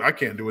 Chew. I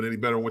can't do it any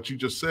better than what you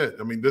just said.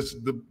 I mean,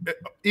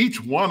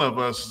 each one of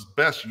us'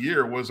 best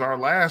year was our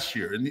last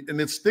year, and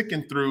it's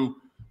sticking through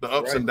the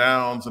ups and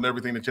downs and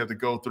everything that you have to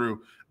go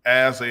through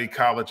as a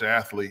college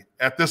athlete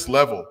at this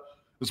level.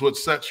 is what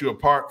sets you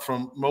apart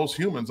from most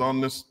humans on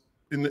this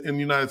in the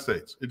United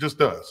States. It just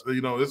does.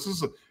 You know,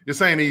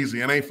 this ain't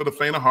easy. It ain't for the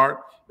faint of heart,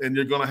 and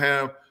you're going to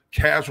have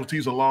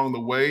casualties along the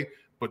way.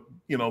 But,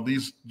 you know,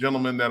 these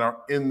gentlemen that are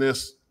in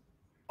this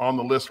on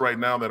the list right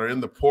now that are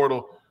in the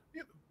portal,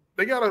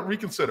 they got to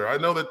reconsider. I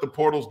know that the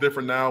portal's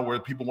different now where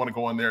people want to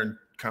go in there and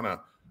kind of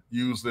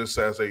use this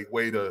as a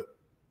way to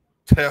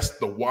test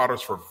the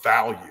waters for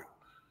value.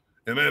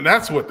 And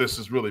that's what this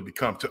has really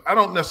become. I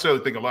don't necessarily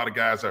think a lot of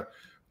guys are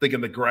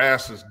thinking the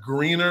grass is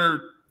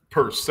greener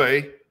per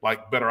se,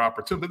 like better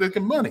opportunity. They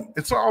think money.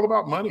 It's all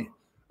about money.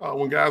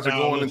 When guys are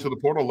going into the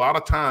portal, a lot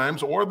of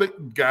times, or the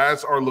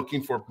guys are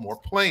looking for more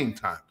playing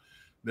time.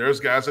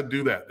 There's guys that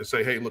do that. They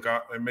say, hey, look, I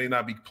may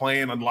not be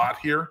playing a lot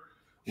here.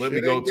 Let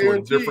me go to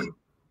a different.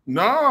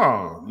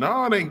 No,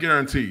 it ain't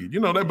guaranteed. You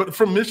know that. But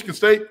from Michigan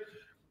State,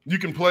 you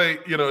can play,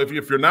 you know, if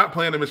you're not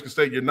playing at Michigan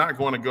State, you're not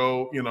going to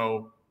go, you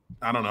know,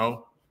 I don't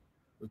know,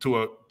 to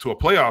a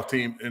playoff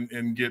team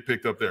and get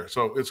picked up there.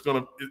 So it's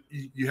going to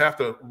 – you have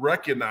to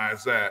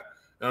recognize that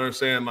and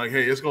understand, like,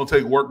 hey, it's going to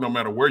take work no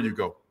matter where you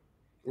go.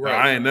 Right.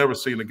 I ain't never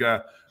seen a guy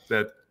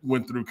that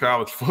went through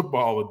college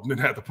football and then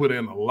had to put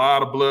in a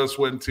lot of blood,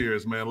 sweat, and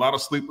tears, man, a lot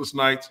of sleepless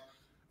nights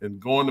and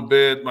going to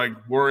bed, like,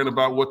 worrying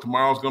about what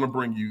tomorrow's going to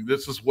bring you.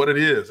 This is what it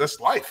is. That's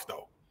life,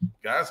 though.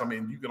 Guys, I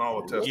mean, you can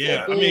all attest.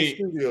 Yeah, I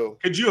mean,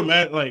 could you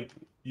imagine, like,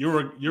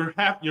 you're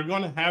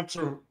going to have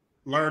to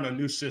learn a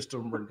new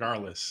system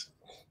regardless.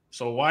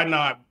 So why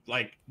not?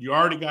 Like, you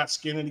already got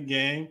skin in the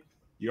game.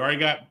 You already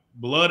got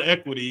blood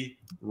equity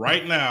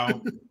right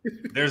now.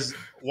 There's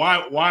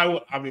why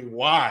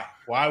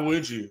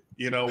would you?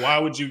 You know, why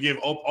would you give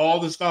up all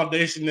this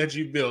foundation that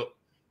you built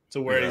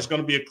to where it's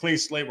going to be a clean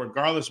slate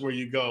regardless where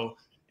you go?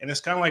 And it's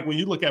kind of like when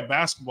you look at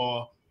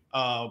basketball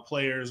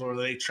players or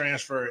they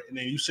transfer and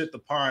then you sit the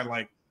pine,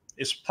 like,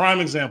 it's prime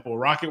example,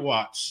 Rocket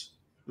Watts.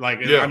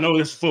 Like, I know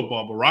it's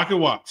football, but Rocket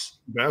Watts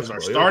is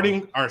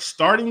our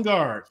starting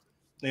guard.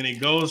 And he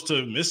goes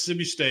to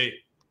Mississippi State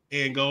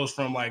and goes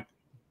from like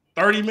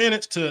 30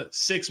 minutes to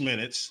 6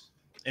 minutes.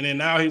 And then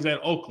now he's at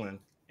Oakland.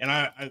 And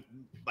I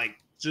like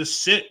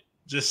just sit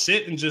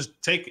and just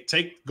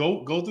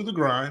go through the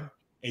grind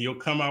and you'll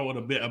come out with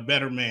a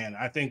better man.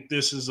 I think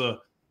this is an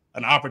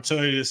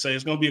opportunity to say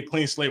it's going to be a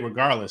clean slate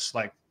regardless.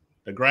 Like,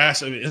 the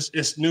grass,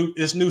 it's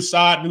new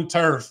sod, new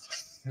turf.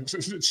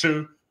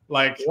 True.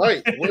 Like,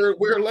 right.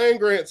 We're land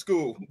grant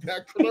school.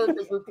 That turf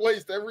is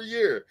replaced every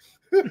year.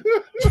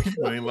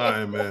 You ain't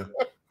lying, man.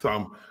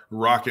 Tom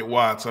Rocket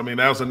Watts. I mean,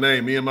 that was a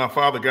name. Me and my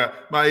father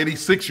got my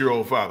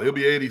 86-year-old father. He'll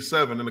be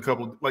 87 in a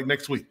couple, like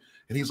next week.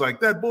 And he's like,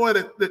 that boy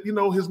that you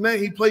know, his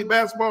name, he played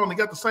basketball and he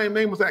got the same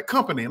name as that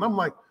company. And I'm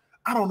like,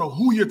 I don't know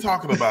who you're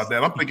talking about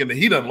that. I'm thinking that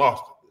he done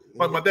lost it.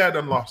 But my dad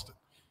done lost it.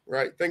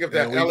 Right. Think of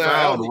that. And we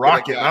found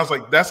Rocket. And I was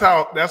like, that's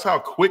how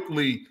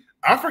quickly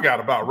I forgot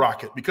about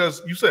Rocket,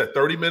 because you said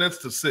 30 minutes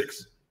to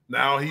 6.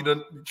 Now he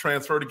done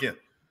transferred again.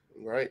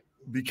 Right.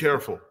 Be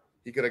careful.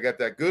 He could have got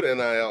that good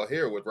NIL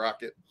here with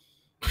Rocket.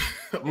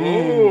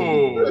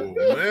 Oh,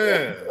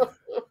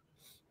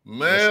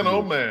 man.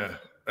 Oh, man.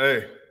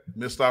 Hey,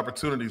 missed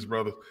opportunities,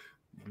 brother.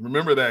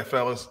 Remember that,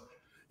 fellas.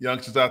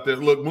 Youngsters out there.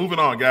 Look, moving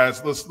on,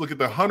 guys. Let's look at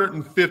the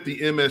 150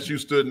 MSU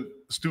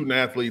student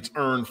athletes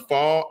earned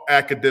fall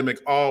academic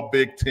all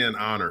Big Ten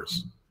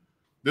honors.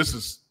 This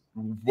is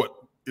what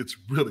it's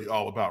really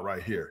all about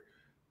right here.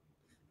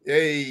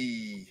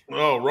 Hey.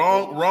 Oh,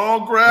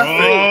 wrong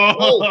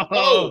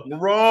graphic.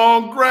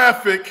 Wrong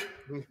graphic.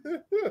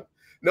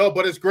 No,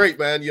 but it's great,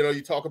 man. You know,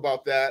 you talk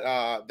about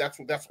that.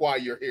 That's why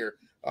you're here.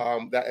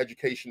 That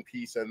education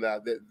piece, and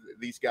that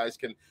these guys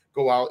can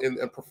go out and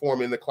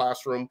perform in the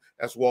classroom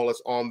as well as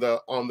on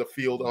the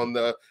field, on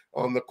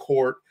the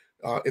court,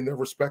 in their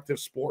respective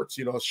sports.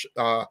 You know,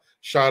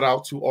 shout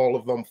out to all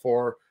of them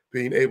for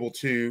being able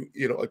to,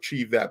 you know,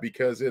 achieve that,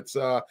 because it's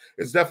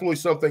definitely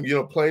something, you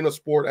know, playing a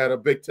sport at a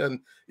Big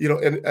Ten, you know,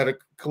 and at a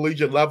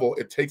collegiate level,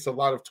 it takes a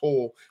lot of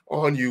toll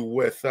on you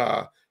with,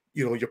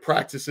 you know, your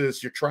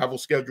practices, your travel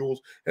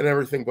schedules and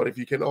everything. But if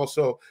you can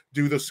also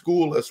do the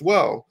school as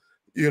well,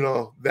 you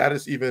know, that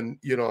is even,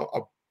 you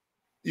know,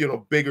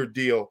 bigger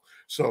deal.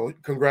 So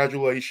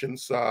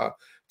congratulations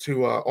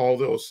to all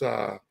those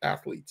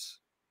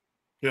athletes.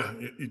 Yeah,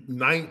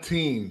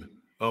 19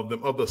 of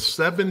them, of the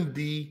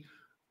 70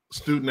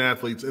 student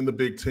athletes in the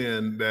Big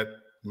Ten that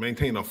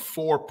maintain a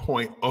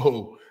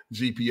 4.0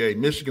 GPA.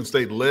 Michigan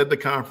State led the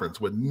conference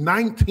with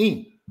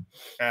 19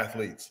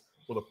 athletes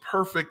with a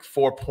perfect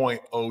 4.0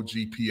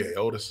 GPA.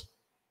 Otis.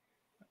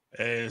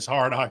 It's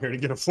hard out here to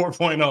get a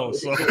 4.0.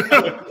 So.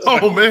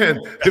 Oh, man.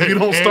 If you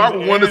don't start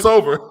with one, it's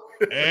over.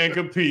 And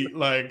compete.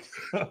 Like,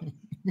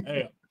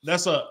 hey,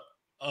 that's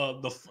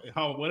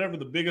whatever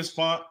the biggest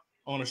font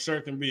on a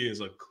shirt can be is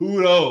a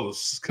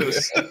kudos.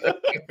 Because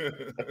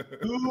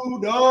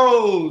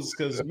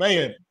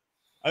man,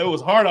 it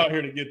was hard out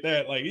here to get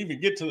that. Like, even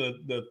get to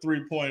the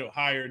 3-point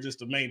higher just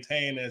to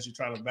maintain as you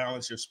try to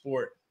balance your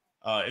sport.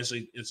 It's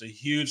a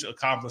huge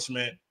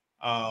accomplishment.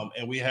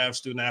 And we have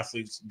student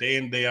athletes day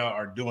in, day out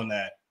are doing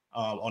that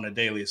on a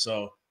daily.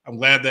 So I'm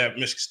glad that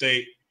Michigan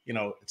State, you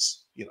know,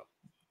 it's, you know,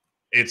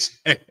 it's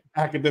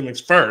academics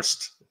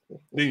first,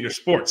 then your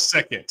sports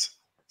second.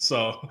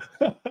 So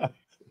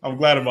I'm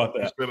glad about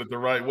that. You spell it the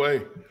right way.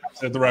 I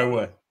said it the right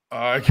way. All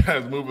right,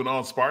 guys, moving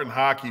on. Spartan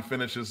hockey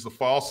finishes the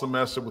fall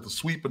semester with a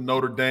sweep of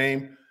Notre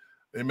Dame.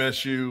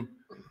 MSU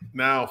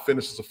now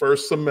finishes the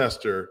first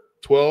semester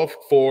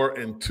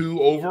 12-4-2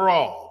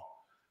 overall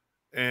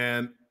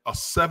and a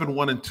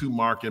 7-1-2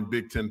 mark in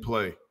Big Ten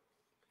play.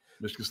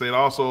 Michigan State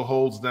also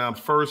holds down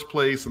first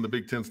place in the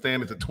Big Ten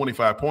standings at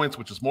 25 points,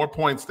 which is more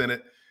points than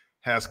it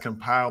has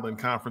compiled in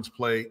conference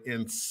play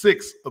in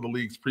 6 of the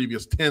league's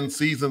previous 10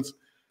 seasons.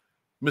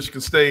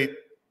 Michigan State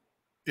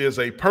is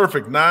a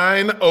perfect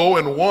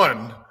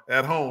 9-0-1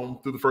 at home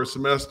through the first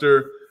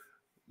semester.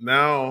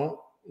 Now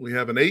we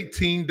have an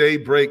 18-day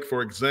break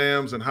for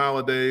exams and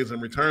holidays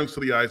and returns to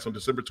the ice on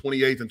December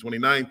 28th and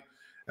 29th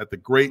at the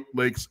Great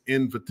Lakes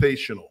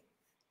Invitational.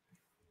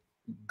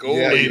 Do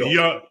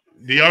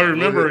y'all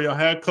remember y'all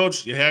had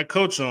coach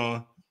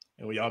on,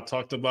 and we y'all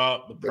talked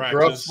about the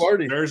practice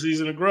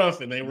jerseys and the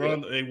gruff, and they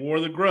wore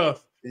the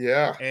gruff.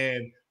 Yeah.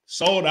 And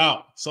sold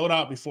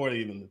out before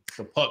even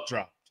the puck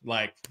dropped.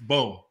 Like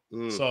boom.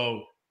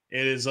 So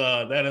it is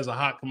that is a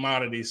hot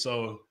commodity.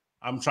 So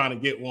I'm trying to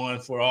get one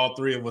for all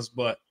 3 of us,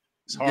 but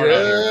it's hard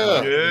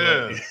out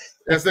here. Yeah.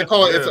 As they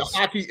call it,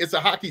 it's a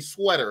hockey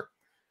sweater.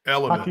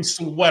 Element. Hockey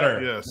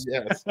sweater. Yes.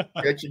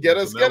 Get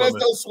us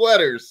those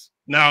sweaters.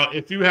 Now,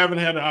 if you haven't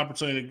had the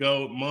opportunity to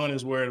go, MUN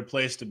is where the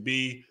place to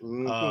be.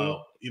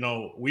 You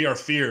know, we are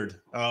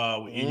feared.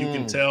 You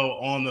can tell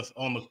on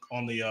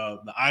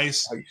the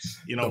ice.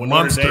 You know, when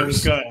Notre Dame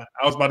was I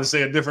was about to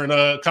say a different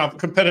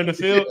competitive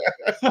field.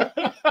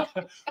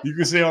 You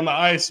can see on the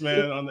ice,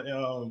 man. On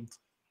the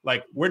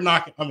like we're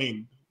knocking. I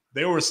mean,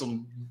 there were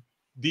some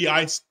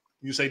de-ice.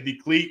 You say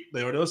decleat.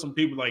 There were some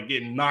people like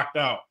getting knocked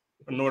out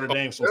from Notre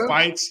Dame. Some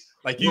fights.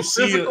 Like you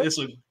see, it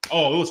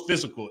was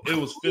physical. It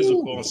was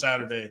physical on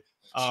Saturday.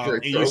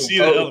 And you see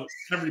that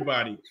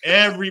everybody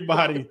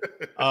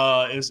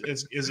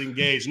is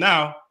engaged.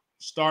 Now,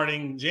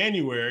 starting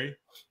January,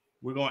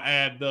 we're gonna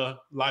add the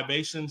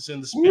libations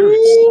and the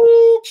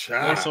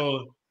spirits.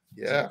 So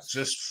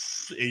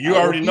just you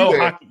already know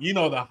hockey. You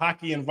know the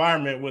hockey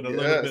environment with a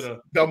little bit of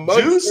the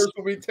monsters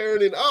will be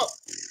turning up.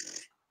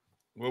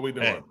 What are we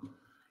doing?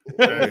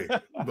 Hey,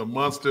 the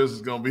monsters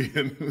is gonna be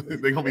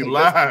they're gonna be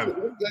live.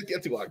 Let's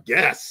get to our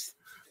guests.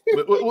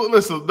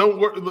 Listen,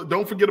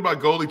 don't forget about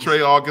goalie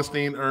Trey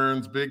Augustine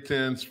earns Big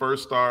Ten's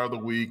first star of the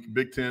week,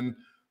 Big Ten's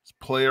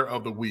player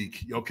of the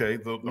week. Okay,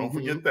 don't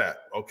forget that.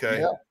 Okay,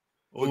 yeah.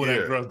 Look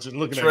at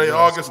that Trey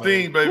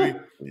Augustine, baby.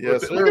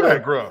 Yes, look at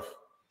that gruff.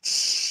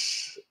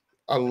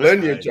 A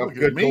lineage of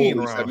good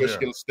goalies at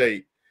Michigan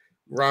State.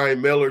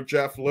 Ryan Miller,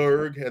 Jeff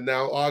Lurg, and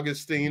now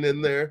Augustine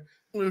in there.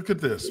 Look at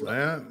this,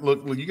 man.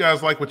 Look, you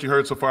guys like what you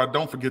heard so far.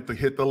 Don't forget to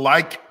hit the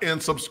like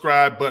and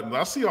subscribe button.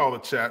 I see all the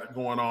chat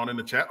going on in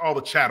the chat, all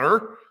the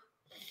chatter.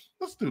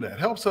 Let's do that.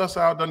 Helps us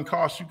out. Doesn't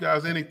cost you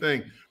guys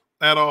anything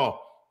at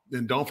all.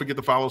 And don't forget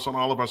to follow us on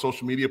all of our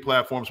social media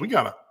platforms. We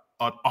got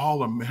an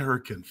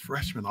all-American,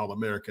 freshman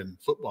all-American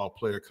football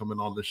player coming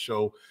on the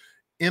show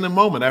in a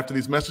moment after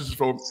these messages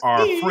from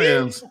our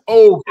friends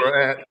over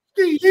at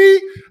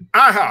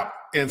IHOP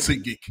and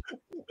SeatGeek.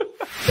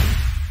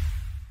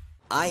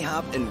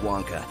 IHOP and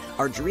Wonka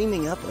are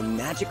dreaming up a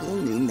magical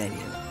new menu.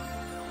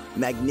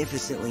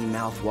 Magnificently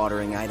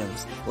mouth-watering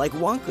items like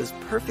Wonka's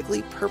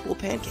perfectly purple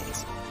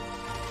pancakes,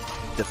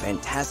 the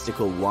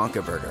fantastical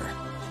Wonka burger,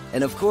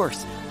 and of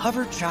course,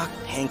 Hover Chalk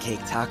pancake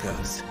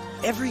tacos.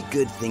 Every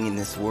good thing in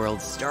this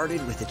world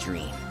started with a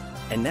dream,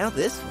 and now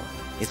this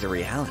one is a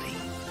reality.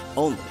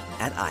 Only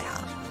at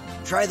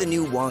IHOP. Try the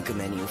new Wonka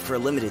menu for a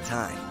limited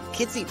time.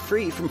 Kids eat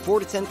free from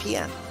 4 to 10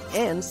 p.m.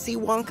 And see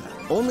Wonka,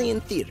 only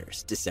in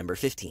theaters December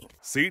 15th.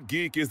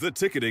 SeatGeek is the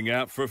ticketing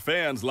app for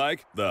fans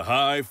like the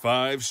High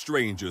Five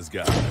Strangers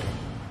guy.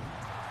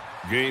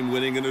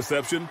 Game-winning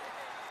interception?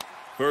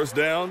 First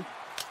down?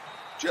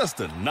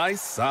 Just a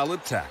nice,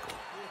 solid tackle.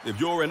 If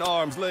you're in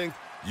arm's length,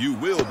 you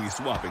will be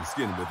swapping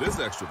skin with this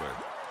extrovert.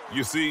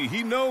 You see,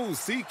 he knows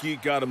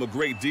SeatGeek got him a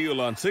great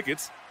deal on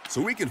tickets,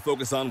 so he can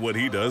focus on what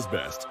he does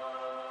best,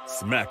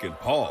 smacking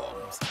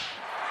palms.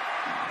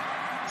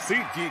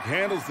 SeatGeek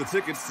handles the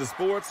tickets to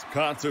sports,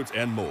 concerts,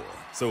 and more,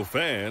 so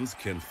fans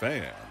can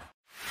fan.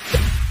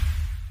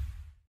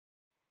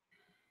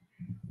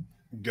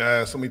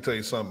 Guys, let me tell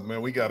you something,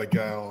 man. We got a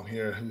guy on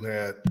here who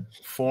had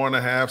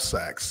 4.5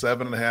 sacks,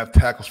 7.5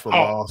 tackles for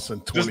loss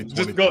in 2020.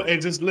 Just go and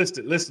just list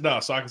it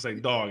out so I can say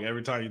dog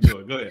every time you do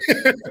it. Go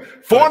ahead.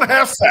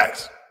 4.5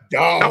 sacks.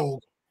 Dog.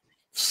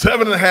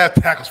 7.5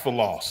 tackles for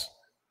loss.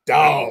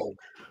 Dog.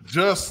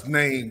 Just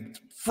named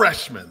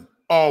freshman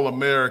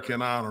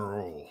All-American honor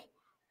roll.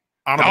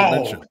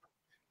 Dog.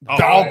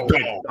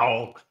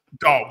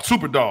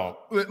 Super dog.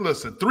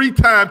 Listen,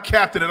 3-time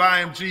captain at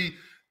IMG,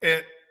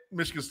 and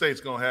Michigan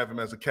State's going to have him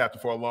as a captain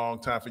for a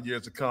long time, for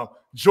years to come.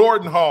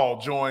 Jordan Hall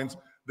joins.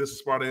 This is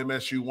Sparta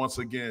MSU once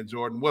again.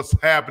 Jordan, what's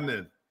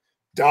happening?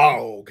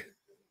 Dog.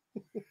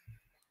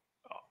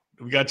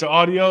 We got your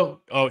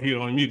audio? Oh, he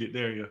unmuted.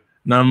 There you go.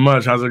 Not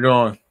much. How's it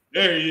going?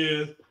 There he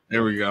is.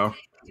 There we go.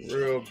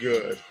 Real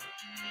good.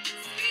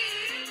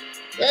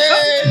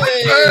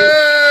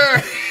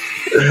 Hey!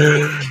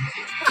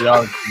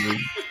 Y'all,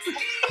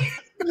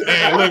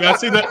 Hey, look, I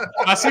see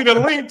the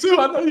link too.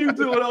 I know you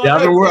doing all yeah,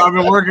 that. I've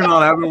been working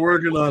on it. I've been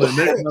working on it.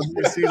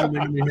 Next season,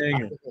 they're gonna be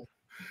hanging.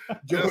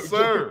 Yes,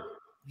 sir.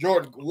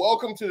 Jordan,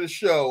 welcome to the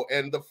show.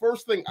 And the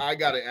first thing I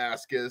got to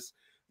ask is,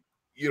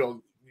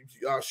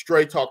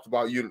 Stray talked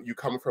about you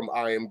coming from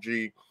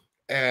IMG,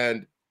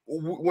 and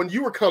when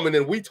you were coming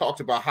in, we talked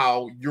about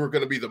how you were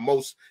going to be the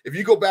most. If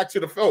you go back to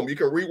the film, you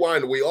can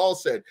rewind. We all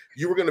said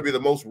you were going to be the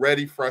most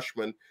ready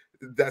freshman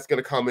that's going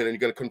to come in and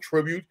you're going to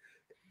contribute.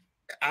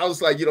 I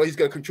was like, he's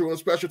going to contribute on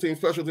special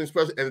teams,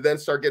 and then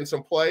start getting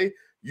some play.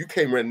 You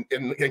came in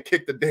and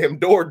kicked the damn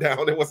door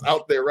down and was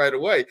out there right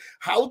away.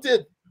 How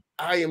did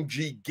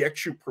IMG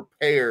get you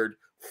prepared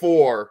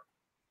for,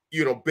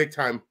 big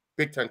time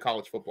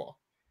college football?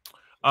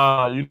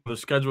 The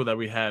schedule that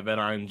we have at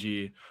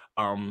IMG,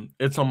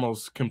 it's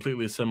almost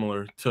completely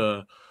similar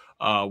to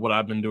what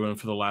I've been doing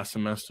for the last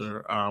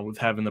semester, with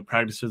having the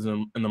practices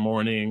in the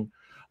morning,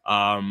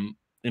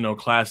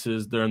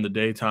 classes during the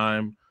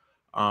daytime,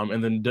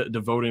 and then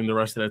devoting the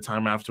rest of that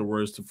time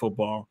afterwards to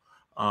football.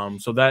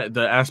 So that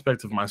the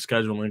aspect of my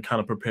scheduling kind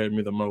of prepared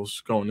me the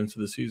most going into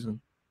the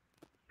season.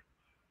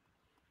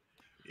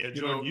 Yeah,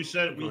 Jordan, you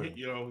said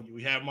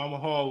we have Mama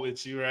Hall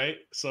with you, right?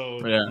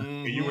 So yeah,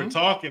 you were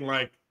talking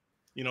like,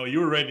 you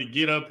were ready to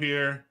get up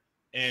here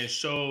and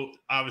show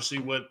obviously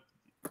what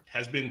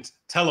has been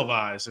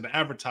televised and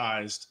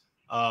advertised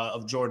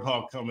of Jordan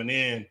Hall coming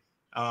in.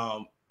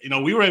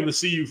 We were able to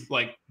see you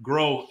like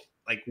grow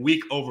like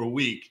week over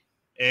week.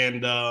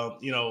 And,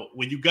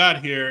 when you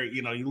got here,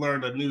 you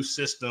learned a new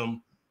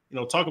system.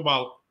 Talk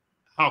about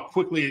how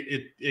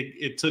quickly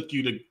it took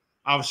you to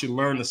obviously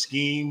learn the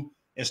scheme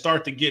and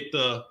start to get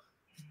the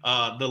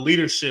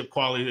leadership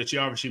quality that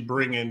you're obviously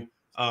bringing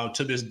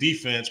to this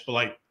defense. But,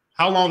 like,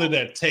 how long did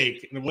that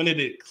take? And when did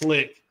it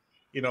click?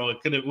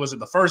 Was it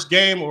the first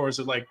game, or is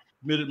it like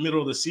middle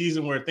of the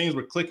season where things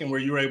were clicking, where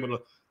you were able to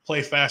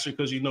play faster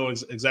because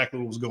exactly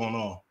what was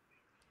going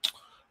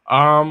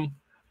on?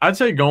 I'd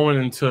say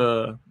going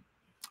into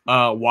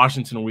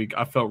Washington week,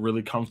 I felt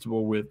really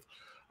comfortable with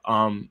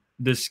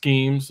the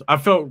schemes. I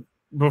felt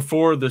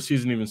before the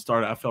season even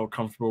started, I felt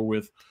comfortable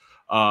with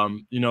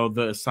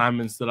the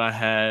assignments that I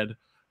had,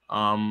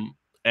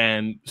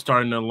 and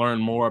starting to learn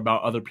more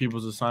about other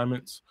people's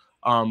assignments.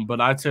 But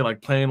I'd say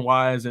like playing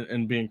wise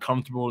and being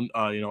comfortable,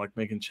 like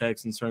making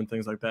checks and certain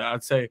things like that.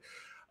 I'd say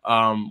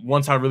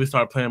once I really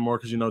started playing more,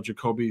 because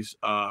Jacoby's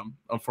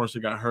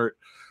unfortunately got hurt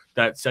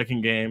that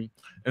second game,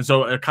 and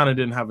so I kind of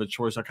didn't have a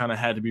choice. I kind of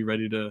had to be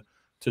ready to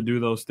do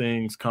those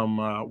things come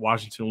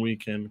Washington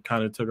week, and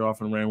kind of took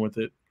off and ran with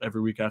it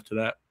every week after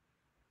that.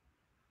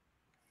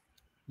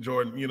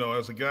 Jordan,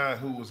 as a guy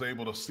who was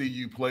able to see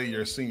you play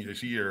your senior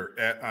year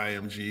at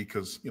IMG,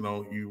 because,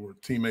 you were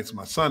teammates with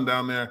my son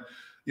down there,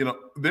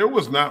 there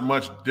was not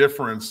much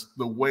difference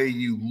the way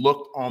you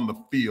looked on the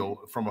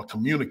field from a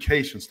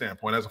communication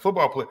standpoint. As a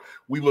football player,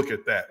 we look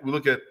at that. We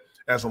look at,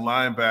 as a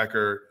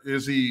linebacker,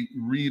 is he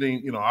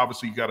reading,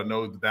 obviously you got to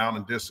know the down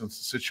and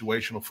distance,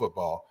 situational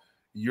football.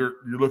 You're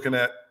looking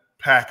at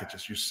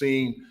packages. You're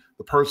seeing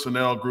the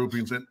personnel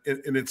groupings. And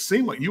it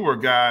seemed like you were a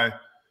guy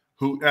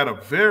who at a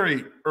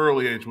very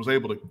early age was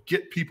able to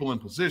get people in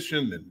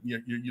position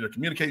and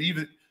communicate,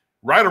 even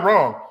right or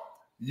wrong.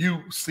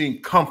 You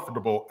seem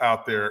comfortable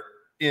out there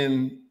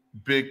in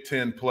Big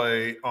Ten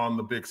play on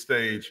the big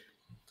stage.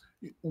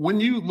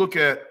 When you look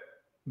at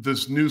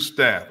this new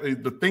staff,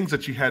 the things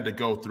that you had to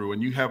go through,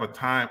 and you have a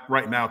time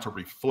right now to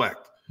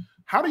reflect,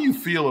 how do you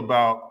feel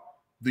about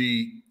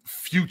the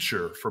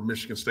future for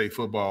Michigan State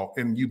football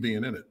and you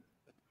being in it?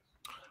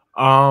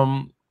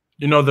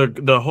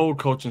 The whole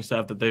coaching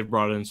staff that they've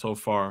brought in so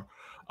far,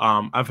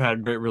 I've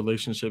had great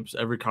relationships.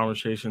 Every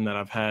conversation that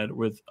I've had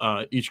with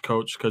each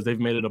coach, because they've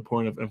made it a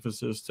point of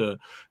emphasis to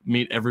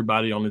meet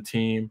everybody on the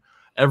team.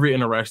 Every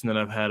interaction that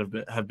I've had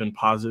have been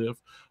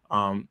positive.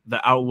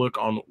 The outlook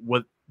on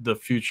what the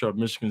future of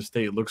Michigan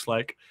State looks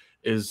like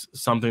is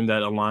something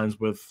that aligns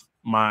with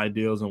my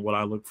ideals and what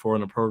I look for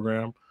in a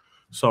program.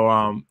 So,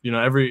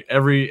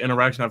 every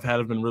interaction I've had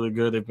have been really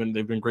good.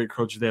 They've been great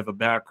coaches. They have a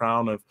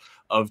background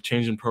of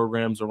changing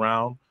programs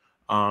around.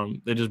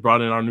 They just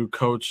brought in our new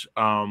coach.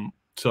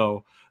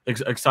 So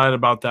excited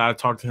about that. I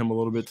talked to him a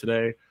little bit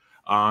today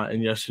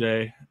and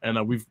yesterday,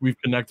 and we've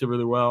connected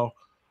really well.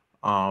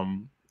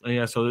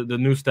 So the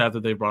new staff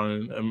that they brought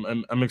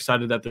in, I'm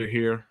excited that they're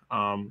here.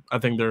 I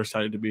think they're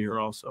excited to be here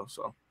also.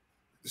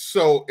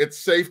 So it's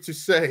safe to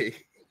say.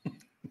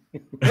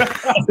 It's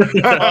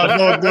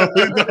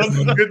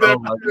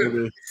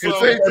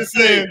safe to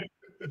say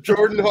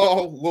Jordan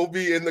Hall will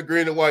be in the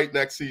green and white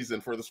next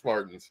season for the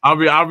Spartans. I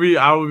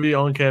will be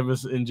on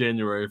campus in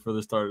January for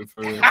the start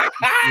for the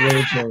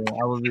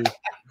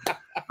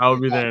I will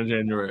be there in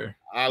January.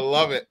 I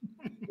love it.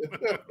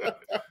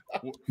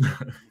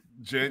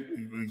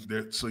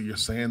 So you're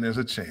saying there's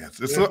a chance.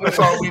 That's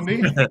all we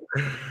need.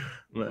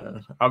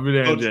 Man, I'll be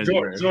there in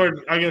January.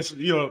 Jordan, I guess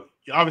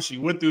obviously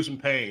you went through some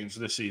pains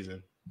this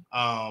season,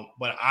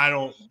 but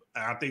I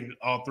think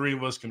all three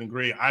of us can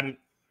agree. I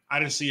I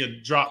didn't see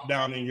a drop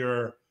down in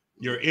your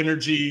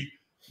energy,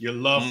 your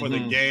love for the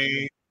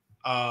game.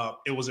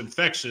 It was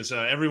infectious.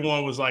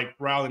 Everyone was like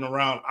rallying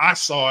around. I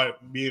saw it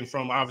being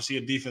from obviously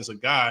a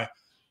defensive guy.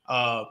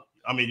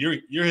 I mean,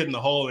 you're hitting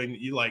the hole, and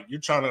you're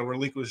trying to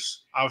relinquish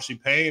obviously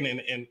pain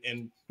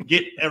and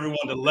get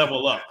everyone to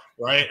level up,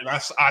 right? And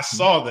I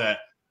saw that.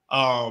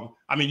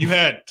 I mean, you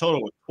had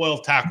total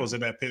 12 tackles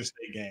in that Penn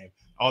State game.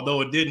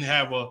 Although it didn't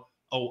have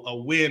a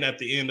win at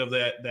the end of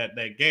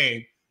that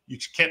game, you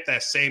kept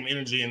that same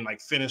energy and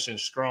like finishing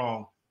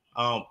strong.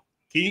 Can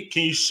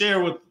you share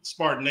with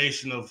Spartan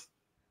Nation of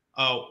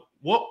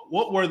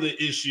what were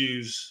the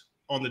issues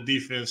on the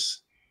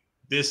defense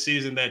this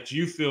season that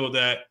you feel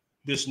that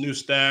this new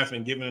staff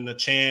and giving them a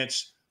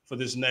chance for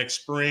this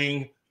next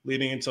spring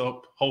leading into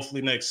hopefully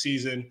next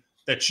season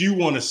that you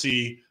want to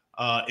see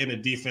in a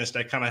defense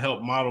that kind of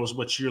help models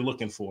what you're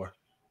looking for?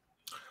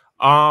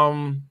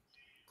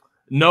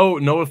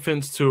 No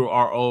offense to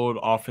our old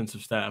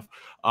offensive staff.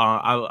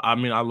 I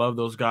mean, I love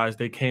those guys.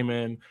 They came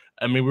in.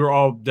 I mean, we were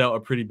all dealt a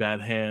pretty bad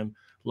hand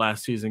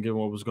last season given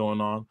what was going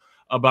on.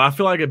 But I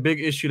feel like a big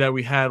issue that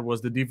we had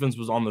was the defense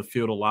was on the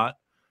field a lot.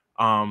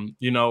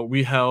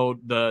 We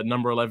held the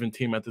number 11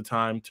 team at the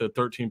time to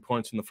 13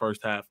 points in the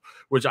first half,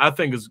 which I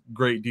think is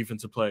great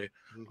defensive play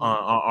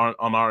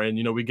on our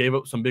end. We gave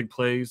up some big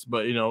plays,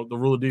 but, the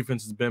rule of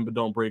defense is bend but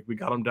don't break. We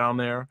got them down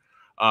there.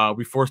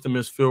 We forced them to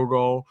miss field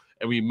goal,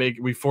 and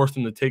we forced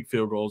them to take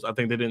field goals. I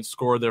think they didn't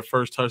score their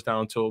first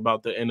touchdown until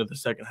about the end of the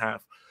second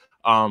half.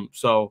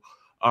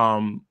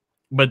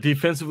 But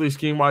defensively,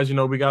 scheme-wise,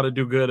 we got to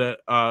do good at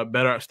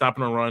better at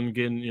stopping a run,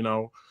 getting,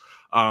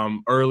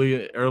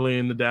 early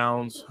in the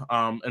downs,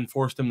 and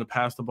force them to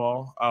pass the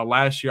ball.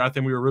 Last year, I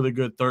think we were really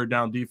good third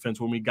down defense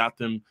when we got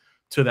them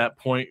to that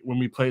point when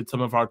we played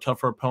some of our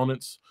tougher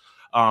opponents.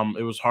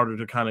 It was harder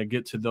to kind of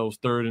get to those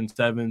 3rd and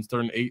 7s, 3rd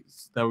and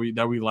 8s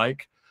that we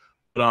like.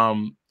 But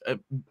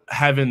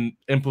having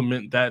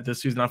implement that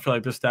this season, I feel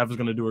like this staff is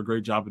going to do a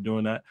great job of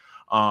doing that.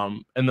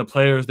 And the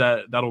players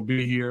that'll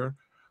be here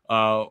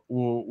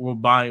will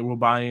buy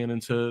in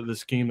into the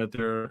scheme that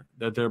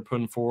they're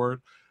putting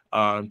forward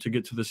to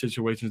get to the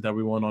situations that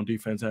we want on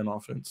defense and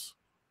offense.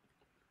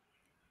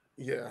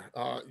 Yeah,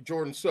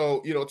 Jordan.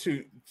 So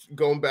to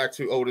going back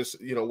to Otis,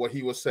 what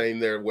he was saying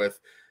there with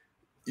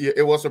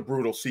it was a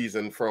brutal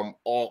season from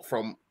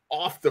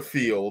off the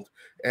field,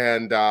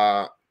 and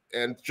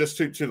just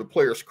to the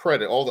players'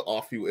 credit, all the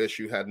off-field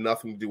issue had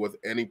nothing to do with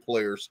any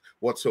players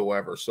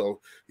whatsoever. So,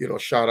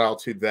 shout out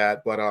to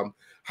that. But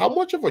how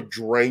much of a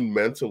drain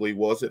mentally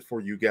was it for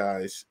you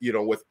guys,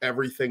 with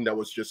everything that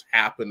was just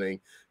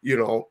happening,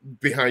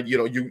 behind,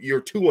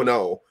 you're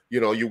 2-0,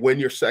 you win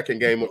your second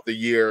game of the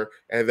year,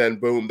 and then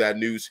boom, that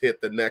news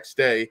hit the next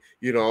day.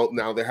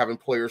 Now they're having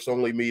players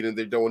only meeting,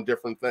 they're doing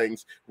different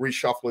things,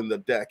 reshuffling the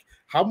deck.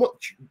 How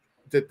much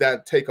did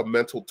that take a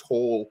mental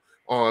toll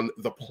on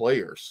the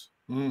players?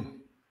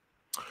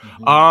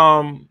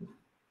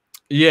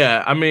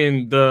 Yeah, I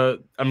mean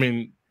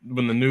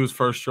when the news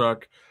first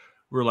struck,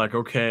 we were like,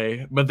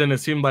 okay, but then it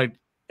seemed like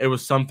it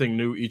was something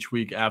new each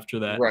week after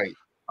that, right?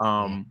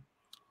 And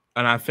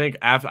I think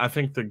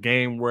the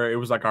game where it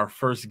was like our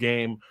first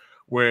game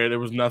where there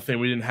was nothing,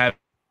 we didn't have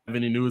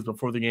any news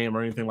before the game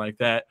or anything like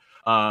that.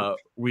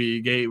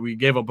 We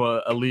gave up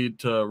a lead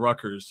to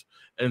Rutgers,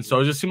 and so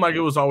it just seemed like it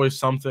was always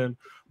something.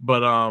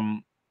 But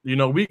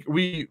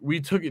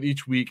we took it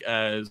each week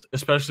as,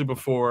 especially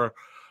before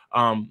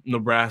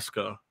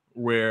Nebraska,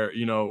 where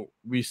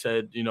we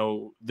said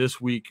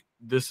this week,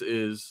 this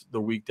is the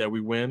week that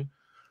we win,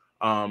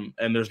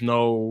 and there's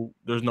no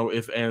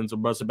ifs, ands, or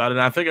buts about it.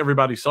 And I think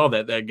everybody saw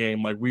that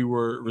game. Like, we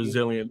were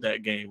resilient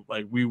that game.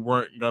 Like, we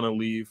weren't gonna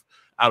leave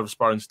out of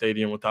Spartan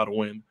Stadium without a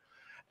win.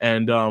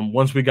 And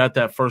once we got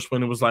that first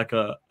win, it was like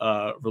a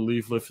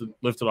relief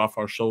lifted off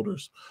our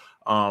shoulders.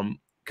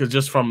 Because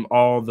just from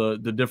all the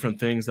different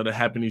things that had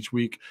happened each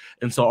week.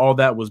 And so all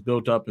that was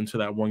built up into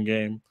that one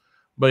game.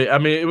 But I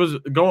mean, it was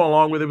going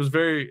along with it.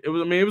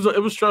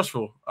 It was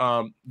stressful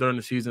during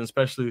the season,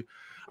 especially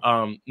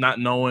not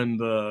knowing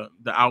the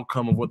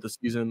outcome of what the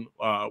season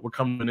were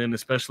coming in,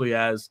 especially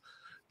as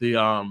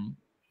the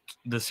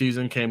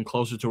season came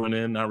closer to an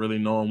end, not really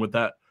knowing what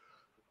that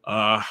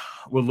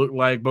would look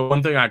like. But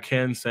one thing I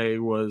can say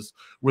was,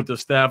 with the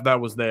staff that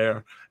was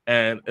there,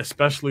 and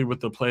especially with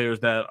the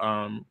players that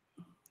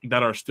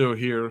are still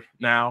here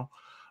now,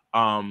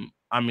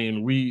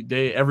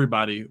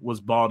 everybody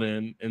was bought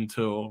in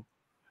until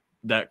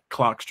that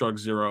clock struck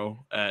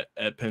zero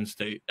at Penn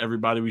State.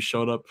 Everybody, we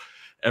showed up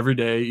every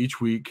day, each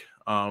week,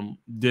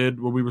 did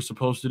what we were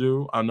supposed to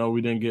do. I know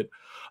we didn't get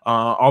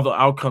all the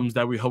outcomes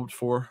that we hoped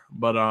for,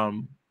 but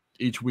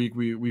each week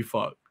we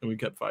fought and we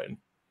kept fighting.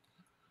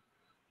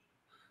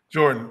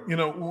 Jordan,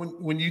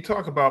 when you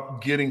talk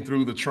about getting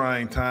through the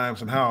trying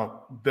times and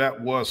how that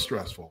was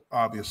stressful,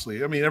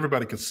 obviously, I mean,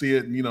 everybody could see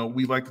it. And,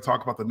 we like to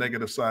talk about the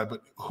negative side,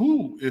 but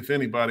who, if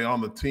anybody on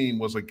the team,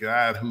 was a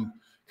guy who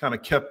kind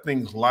of kept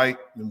things light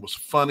and was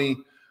funny?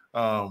 We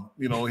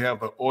have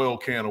the oil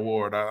can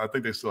award. I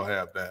think they still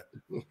have that.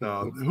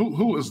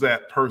 Who is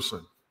that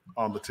person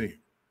on the team?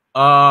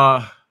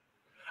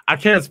 I I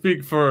can't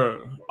speak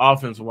for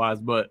offense wise,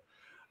 but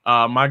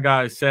my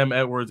guys Sam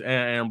Edwards and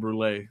Aaron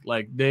Brule,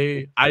 like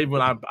I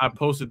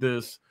posted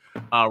this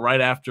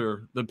right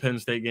after the Penn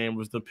State game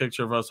was the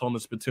picture of us holding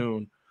the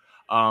spittoon.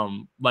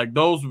 Like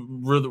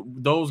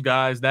those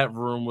guys, that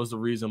room was the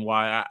reason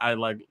why I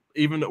like,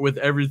 even with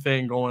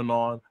everything going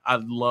on, I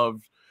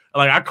loved.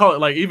 Like I call it,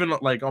 like even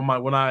like on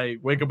when I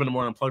wake up in the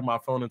morning and plug my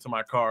phone into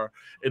my car,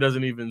 it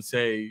doesn't even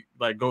say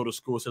like go to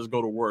school, it says go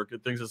to work.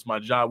 It thinks it's my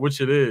job, which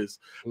it is.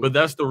 But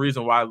that's the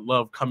reason why I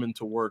love coming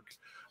to work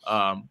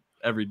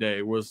every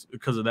day, was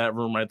because of that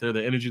room right there,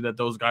 the energy that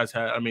those guys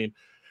had. I mean,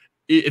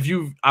 I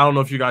don't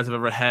know if you guys have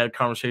ever had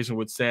conversation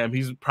with Sam.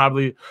 He's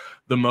probably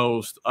the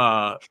most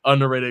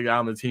underrated guy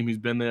on the team. He's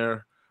been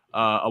there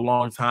a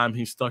long time.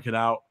 He stuck it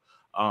out.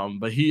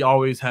 But he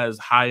always has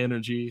high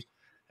energy,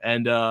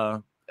 and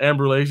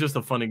Amber, he's just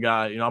a funny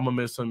guy. You know, I'm gonna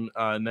miss him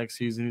next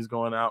season. He's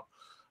going out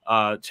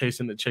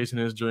chasing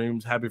his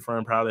dreams. Happy for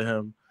him, proud of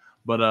him.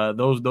 But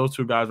those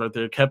two guys right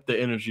there kept the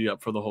energy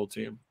up for the whole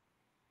team.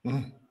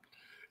 Mm-hmm.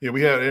 Yeah,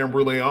 we had Aaron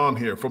Brule on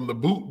here from the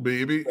boot,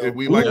 baby. And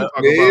we like to talk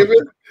about.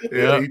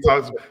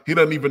 He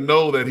doesn't even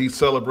know that he's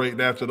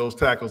celebrating after those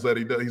tackles that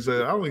he does. He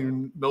said, "I don't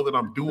even know that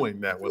I'm doing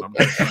that when I'm."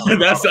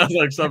 That sounds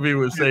like something he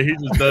would say. He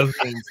just does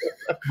things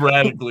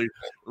sporadically,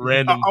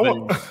 random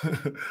things.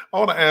 I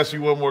want to ask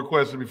you one more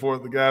question before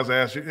the guys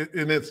ask you,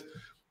 and it's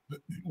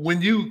when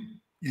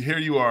here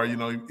you are, you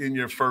know, in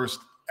your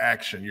first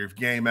action, your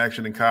game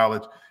action in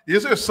college.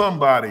 Is there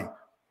somebody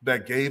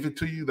that gave it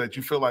to you that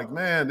you feel like,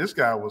 man, this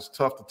guy was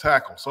tough to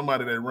tackle?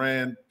 Somebody that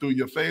ran through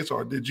your face,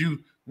 or did you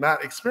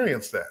not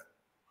experience that?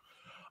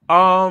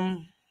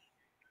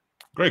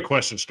 Great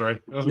question, Stray.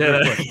 That was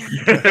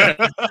a great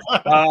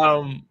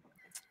question.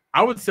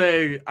 I would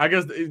say, I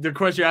guess the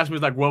question you asked me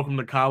is like welcome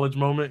to college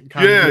moment.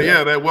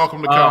 Yeah, that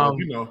welcome to college,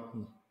 you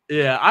know.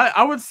 Yeah,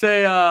 I would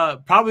say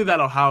probably that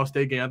Ohio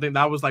State game. I think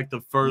that was like the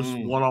first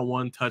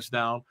one-on-one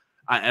touchdown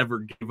I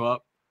ever gave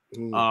up.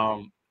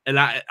 And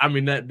I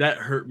mean that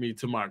hurt me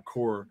to my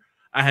core.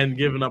 I hadn't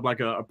given up like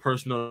a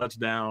personal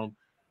touchdown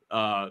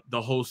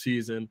the whole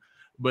season,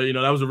 but you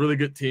know that was a really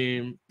good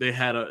team.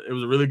 It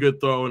was a really good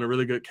throw and a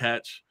really good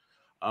catch.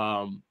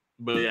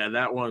 But yeah,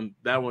 that one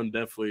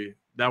definitely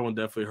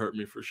hurt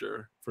me for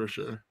sure.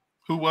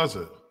 Who was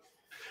it?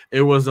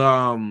 It was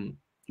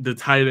the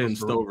tight end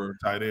Stover.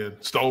 Tight end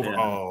Stover. Yeah.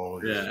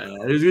 Oh yeah.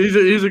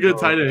 He's a good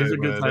tight end. He's a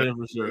good tight end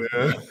for sure.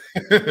 Yeah.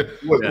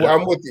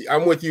 Well,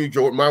 I'm with you,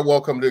 Jordan. My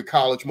welcome to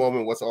college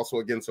moment was also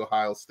against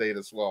Ohio State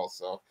as well.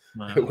 So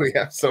we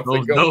have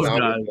something going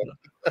on.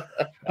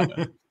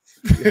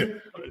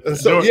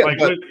 So yeah,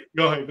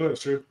 go ahead,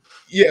 Drew.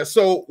 Yeah.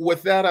 So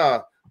with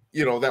that,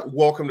 you know, that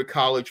welcome to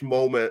college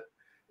moment,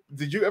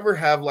 did you ever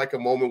have like a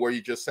moment where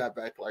you just sat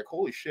back like,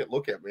 holy shit,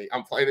 look at me,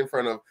 I'm playing in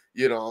front of,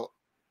 you know,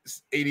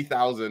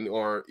 80,000,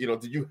 or, you know,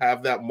 did you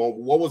have that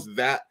moment? What was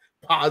that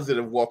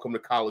positive welcome to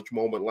college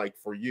moment like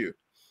for you?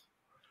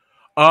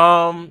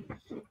 So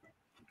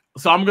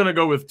I'm gonna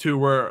go with two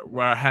where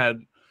I had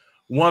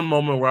one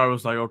moment where I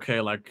was like,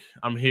 okay, like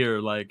I'm here.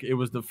 Like it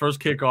was the first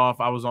kickoff.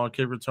 I was on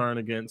kick return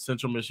against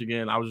Central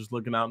Michigan. I was just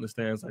looking out in the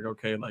stands like,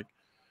 okay, like,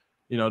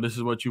 you know, this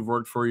is what you've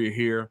worked for. You're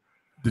here.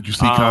 Did you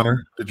see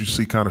Connor? Did you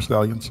see Connor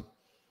Stallions?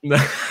 No, I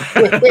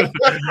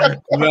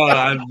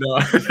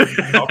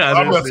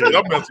didn't see it.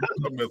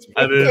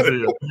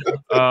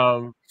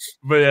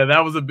 But yeah,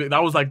 that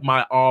was like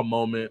my awe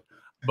moment.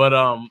 But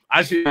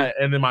actually,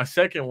 and then my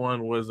second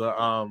one was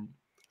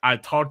I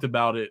talked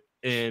about it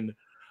in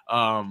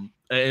an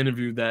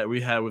interview that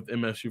we had with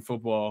MSU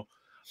football.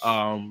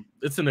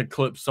 It's in a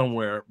clip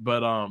somewhere,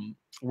 but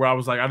where I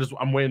was like,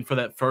 I'm waiting for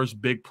that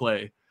first big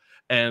play,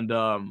 and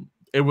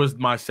it was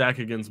my sack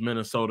against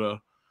Minnesota.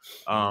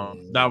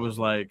 That was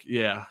like,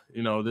 yeah,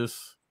 you know,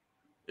 this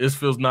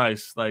feels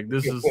nice. Like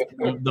this is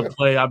the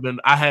play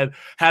I had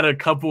a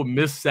couple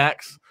missed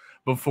sacks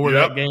before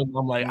that game.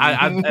 I'm like,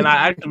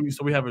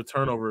 so we have a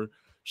turnover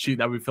sheet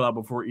that we fill out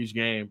before each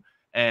game,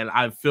 and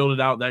I filled it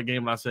out that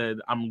game, and I said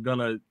I'm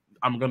gonna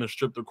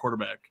strip the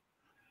quarterback,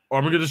 or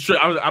I'm gonna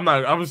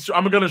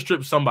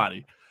strip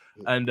somebody,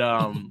 and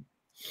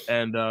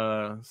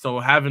so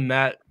having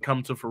that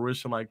come to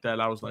fruition like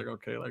that, I was like,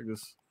 okay, like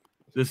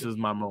this is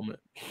my moment.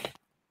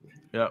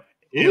 Yep.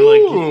 Yeah, like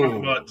you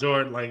talking about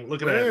Jordan, like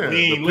look at that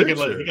lean, look at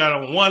like he got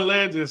on one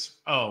leg, just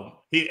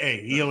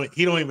he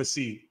don't even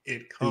see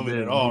it coming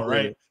at all,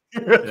 right?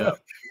 Yeah.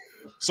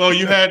 So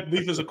you had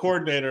defensive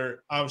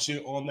coordinator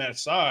obviously on that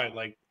side,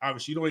 like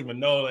obviously you don't even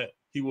know that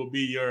he will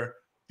be your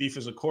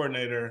defensive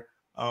coordinator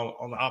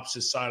on the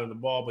opposite side of the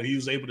ball, but he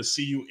was able to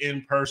see you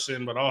in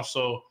person, but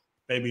also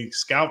maybe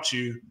scout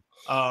you.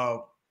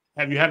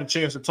 Have you had a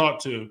chance to talk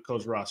to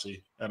Coach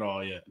Rossi at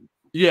all yet?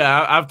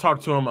 Yeah, I've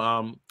talked to him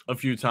a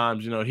few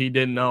times. You know, he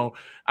didn't know.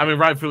 I mean,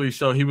 rightfully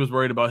so. He was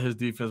worried about his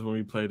defense when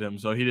we played him,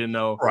 so he didn't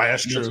know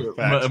much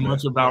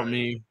about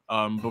me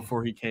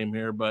before he came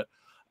here. But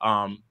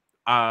I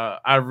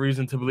have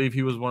reason to believe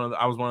I was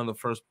one of the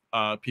first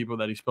people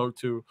that he spoke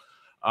to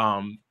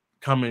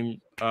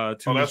coming to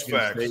that's Michigan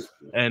facts. State.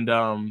 And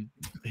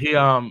he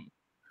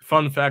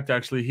fun fact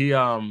actually, he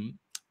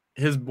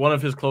one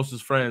of his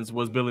closest friends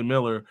was Billy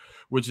Miller,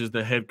 which is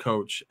the head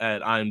coach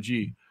at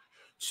IMG.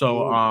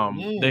 So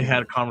they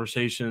had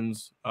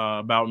conversations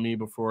about me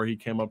before he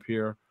came up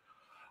here.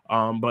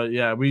 But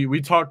yeah,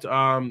 we talked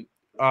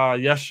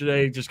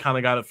yesterday, just kind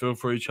of got a feel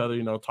for each other,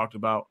 talked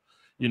about,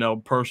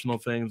 personal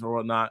things or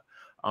whatnot.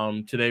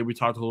 Today we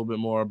talked a little bit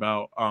more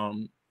about,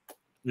 a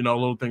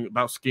little thing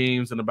about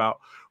schemes and about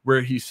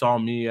where he saw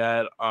me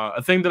at.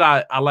 A thing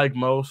that I like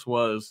most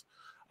was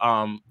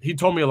he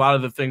told me a lot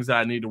of the things that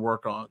I need to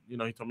work on. He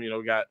told me,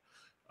 we got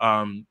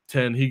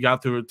 10, he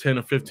got through 10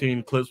 or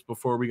 15 clips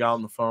before we got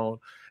on the phone,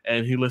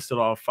 and he listed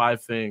off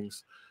 5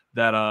 things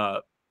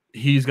that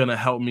he's going to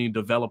help me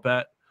develop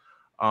at,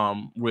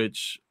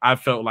 which I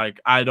felt like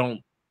I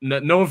don't,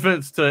 no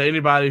offense to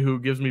anybody who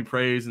gives me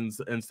praise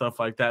and stuff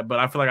like that, but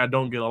I feel like I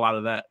don't get a lot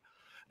of that.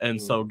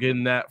 And so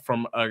getting that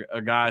from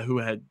a guy who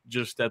had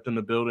just stepped in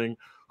the building,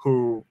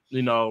 who,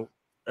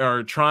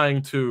 are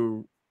trying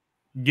to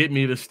get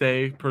me to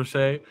stay per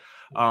se,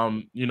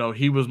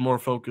 he was more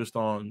focused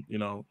on,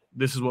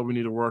 this is what we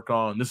need to work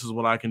on. This is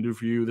what I can do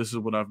for you. This is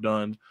what I've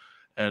done.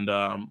 And,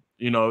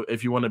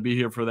 if you want to be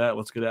here for that,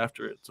 let's get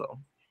after it. So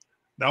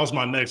that was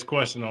my next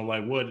question on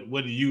like,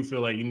 what do you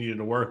feel like you needed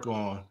to work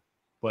on?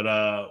 But,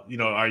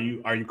 are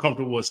you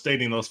comfortable with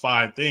stating those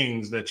 5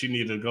 things that you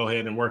need to go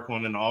ahead and work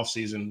on in the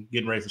offseason,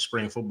 getting ready for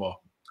spring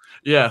football?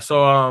 Yeah.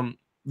 So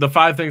the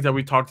 5 things that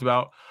we talked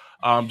about,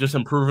 just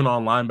improving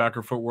on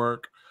linebacker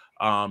footwork,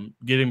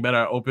 getting better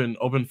at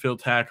open field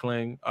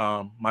tackling,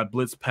 my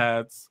blitz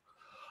pads.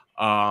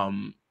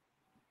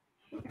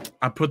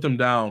 I put them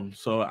down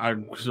so I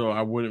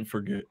wouldn't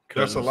forget.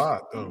 That's a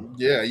lot, though.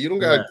 Yeah, you don't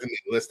got to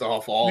list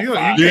off all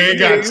 5. You ain't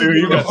got to.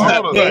 You got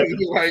to.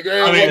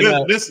 I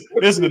mean, this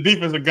is the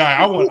defensive guy.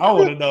 I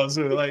want to know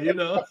too. Like,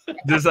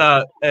 just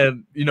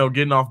and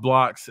getting off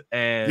blocks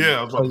and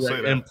I was about to say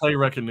that. And play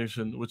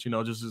recognition, which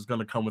just is going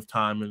to come with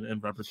time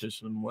and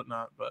repetition and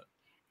whatnot. But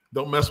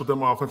don't mess with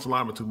them offensive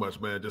linemen too much,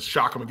 man. Just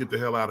shock them and get the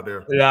hell out of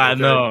there. Yeah, okay? I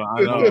know.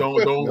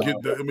 Don't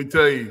get. Let me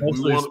tell you,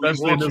 we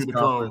want you to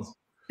come.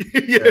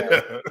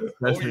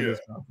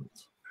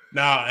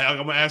 Now I'm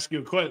gonna ask you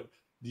a question.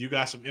 Do you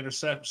got some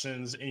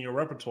interceptions in your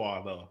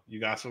repertoire though? You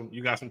got some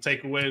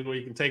takeaways where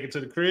you can take it to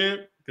the crib?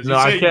 No,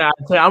 I can't.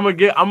 I'm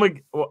gonna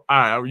all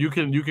right. You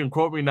can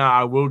quote me now.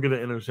 I will get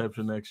an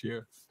interception next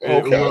year.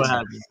 It will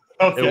happen.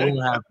 Okay. It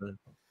will happen.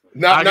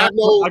 Not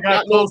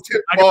no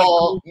tip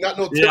ball. Yeah,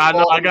 I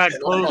know. I got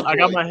close. I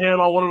got my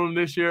hand on one of them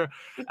this year.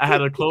 I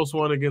had a close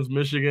one against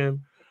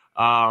Michigan.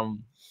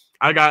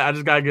 I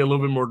just gotta get a little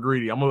bit more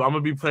greedy. I'm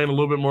gonna be playing a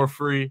little bit more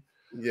free.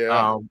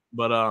 Yeah.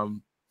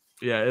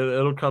 Yeah,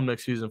 it'll come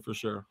next season for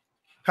sure.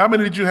 How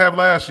many did you have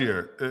last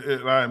year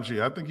at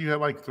IMG? I think you had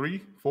like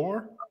 3,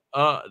 4.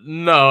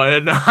 No, I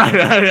had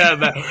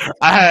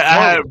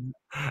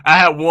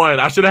 1.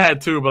 I should have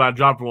had 2, but I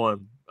dropped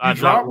 1. I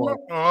dropped 1.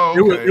 Oh,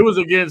 okay. It was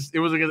against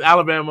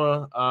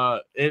Alabama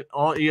on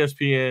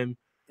ESPN.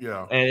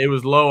 Yeah, and it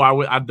was low.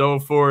 I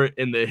dove for it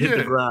and it hit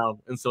the ground,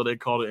 and so they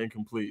called it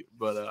incomplete.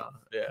 But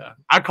yeah,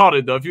 I caught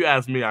it though. If you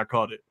ask me, I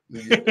caught it.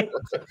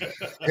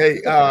 Hey,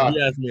 if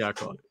you ask me, I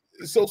caught it.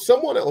 So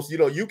someone else,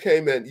 you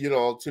came in,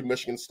 to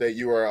Michigan State.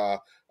 You were a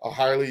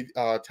highly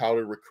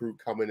touted recruit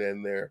coming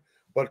in there,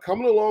 but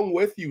coming along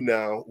with you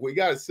now, we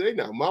got to say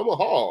now, Mama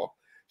Hall,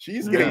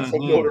 she's getting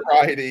some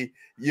notoriety,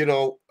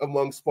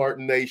 among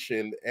Spartan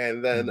Nation,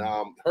 and then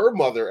her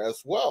mother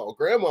as well,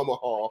 Grandmama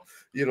Hall.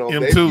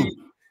 M2.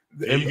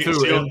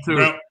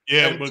 M2.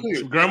 Yeah, but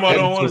grandma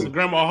don't want it.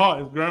 Grandma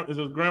Hall. It's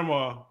his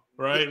grandma,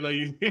 right? Like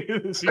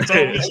she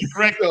told me, she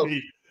corrected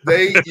me.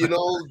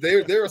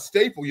 They're a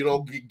staple.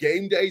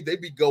 Game day, they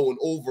be going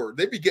over.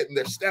 They be getting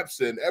their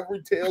steps in every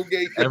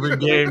tailgate, every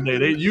game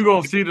day. You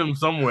gonna see them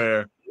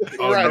somewhere,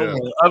 right?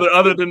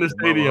 Other than the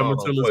stadium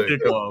until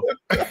it's kickoff.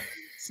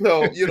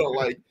 So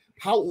like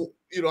how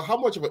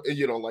much of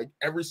a like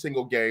every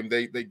single game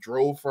they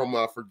drove from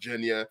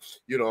Virginia,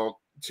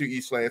 to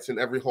East Lansing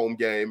every home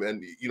game,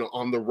 and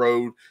on the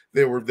road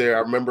they were there.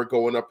 I remember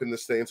going up in the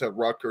stands at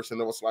Rutgers, and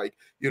there was like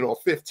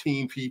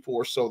 15 people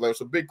or so.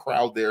 There's a big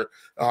crowd there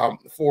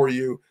for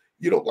you.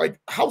 Like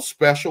how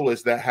special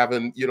is that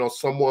having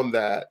someone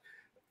that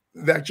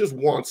just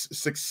wants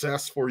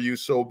success for you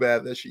so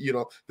bad that she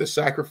the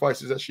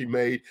sacrifices that she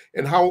made,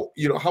 and how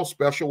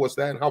special was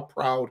that, and how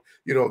proud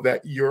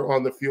that you're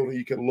on the field and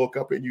you can look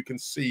up and you can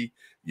see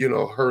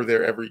her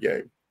there every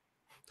game.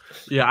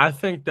 Yeah, I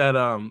think that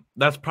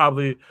that's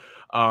probably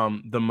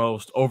the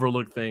most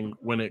overlooked thing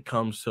when it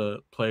comes to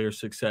player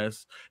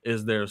success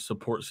is their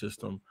support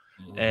system.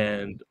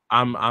 And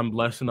I'm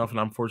blessed enough and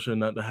I'm fortunate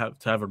enough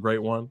to have a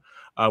great one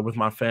with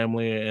my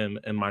family and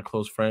my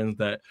close friends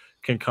that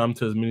can come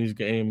to as many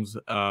games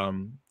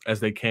as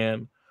they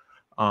can.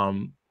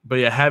 But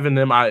yeah, having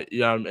them, and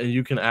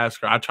you can ask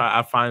her.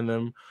 I find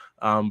them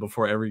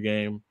before every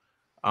game,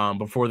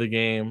 before the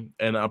game,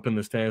 and up in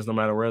the stands, no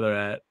matter where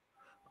they're at.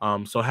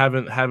 So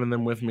having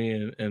them with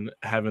me and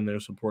having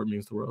their support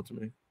means the world to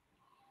me.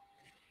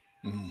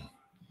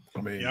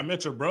 mean, yeah, I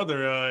met your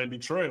brother in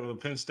Detroit with a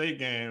Penn State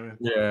game.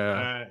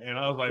 Yeah. And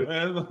I was like,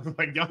 man,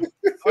 like y'all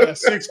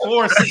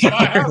 6'4", 6'5".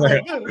 I was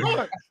like, good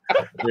Lord.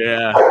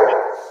 Yeah.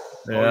 oh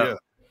yeah.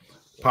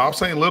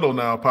 Pops ain't little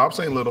now. Pops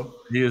ain't little.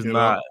 He is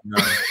not.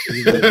 No.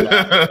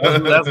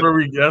 That's where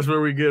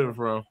we get it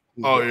from.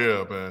 Oh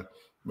yeah,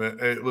 man.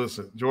 Hey,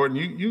 listen, Jordan,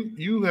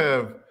 you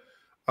have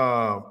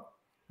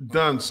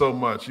done so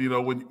much. You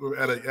know, when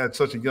at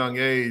such a young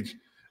age,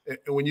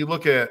 and when you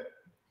look at,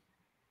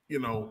 you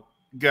know,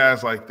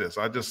 guys like this.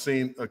 I just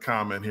seen a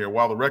comment here.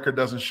 While the record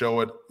doesn't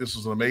show it, this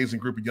was an amazing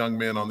group of young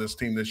men on this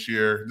team this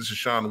year. This is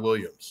Sean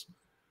Williams.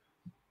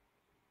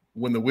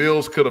 When the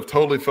wheels could have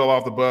totally fell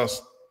off the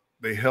bus,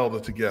 they held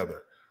it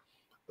together.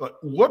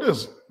 What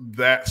does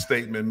that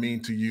statement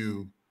mean to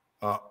you,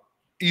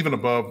 even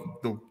above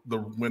the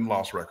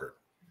win-loss record?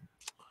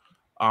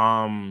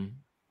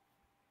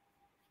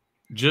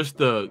 Just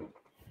the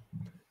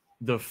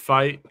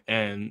fight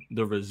and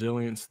the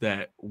resilience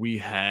that we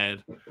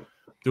had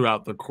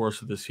throughout the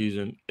course of the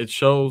season. It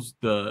shows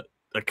the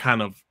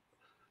kind of,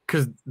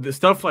 because the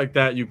stuff like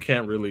that you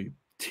can't really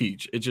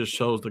teach. It just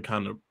shows the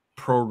kind of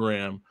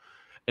program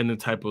and the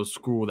type of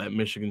school that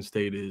Michigan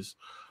State is.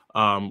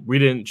 We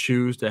didn't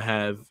choose to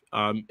have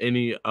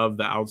any of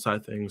the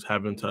outside things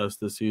happen to us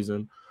this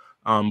season,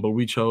 but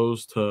we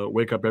chose to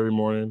wake up every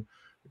morning,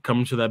 come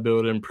into that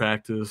building,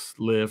 practice,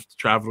 lift,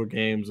 travel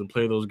games, and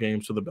play those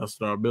games to the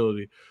best of our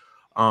ability.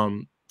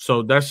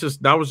 So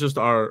that was just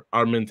our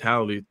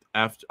mentality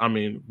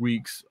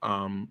weeks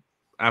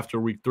after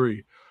week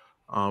 3.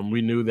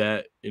 We knew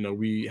that, you know,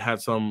 we had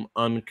some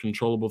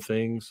uncontrollable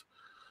things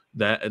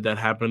that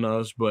happened to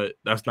us, but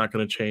that's not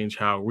going to change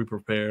how we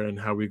prepare and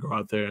how we go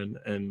out there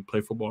and play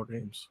football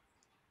games.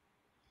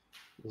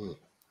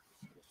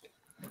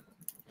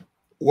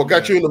 What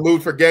got you in the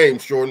mood for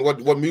games, Jordan?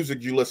 What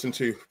music do you listen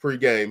to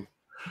pre-game?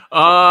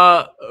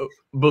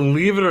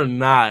 Believe it or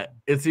not,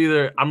 I'm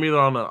either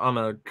on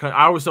a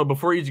I always, so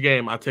before each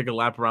game I take a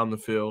lap around the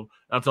field.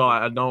 That's all.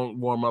 I don't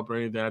warm up or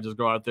anything. I just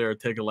go out there,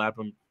 take a lap,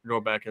 and go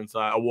back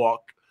inside. I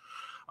walk.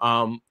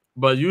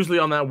 But usually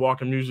on that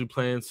walk, I'm usually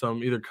playing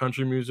some either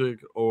country music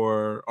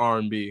or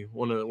R&B.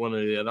 One of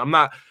the other.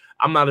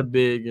 I'm not a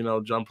big, you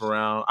know, jump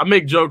around. I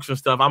make jokes and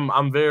stuff.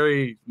 I'm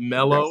very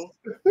mellow,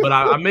 but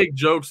I make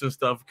jokes and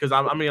stuff because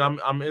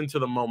I'm into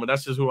the moment.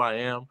 That's just who I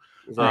am.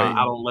 Right.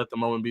 I don't let the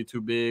moment be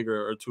too big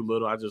or too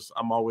little.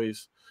 I'm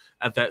always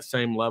at that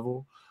same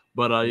level.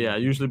 But yeah,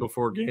 usually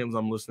before games,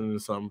 I'm listening to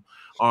some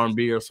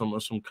R&B or some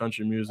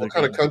country music. What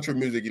kind of country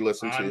music you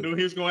listen to? I knew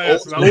he was going to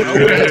ask.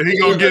 He's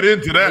going to get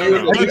into that.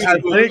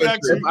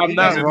 I'm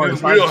not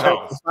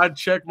wrong. If I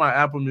check my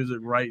Apple Music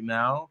right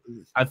now,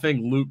 I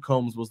think Luke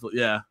Combs was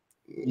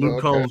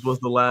Combs was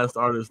the last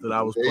artist that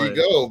I was playing.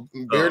 There you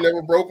go. Beer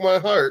never broke my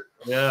heart.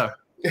 Yeah.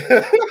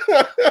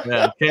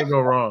 Yeah, can't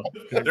go wrong.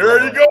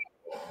 There you go.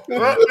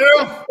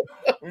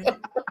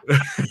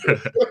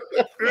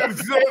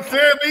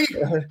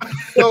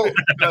 So,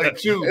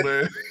 like you,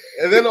 man.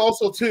 And then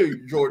also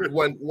too, Jordan,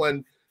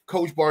 when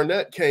Coach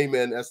Barnett came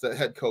in as the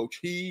head coach,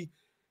 he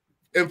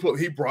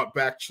brought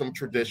back some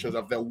traditions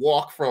of the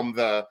walk from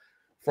the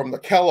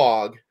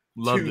Kellogg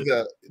to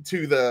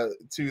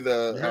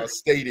the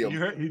stadium.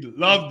 He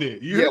loved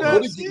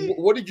it.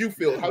 What did you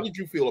feel? How did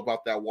you feel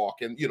about that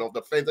walk? And, you know,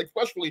 the fans,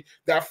 especially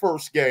that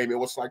first game, it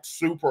was like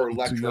super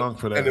electric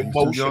and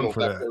emotional.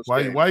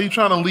 Why are you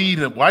trying to lead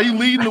him? Why are you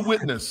leading the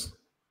witness?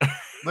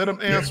 Let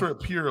him answer it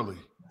purely.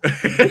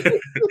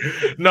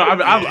 No,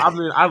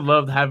 I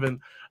loved having.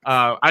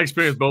 I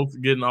experienced both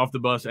getting off the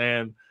bus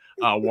and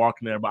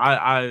walking there, but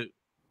I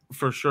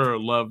for sure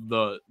loved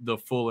the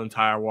full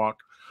entire walk.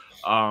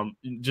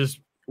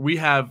 We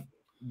have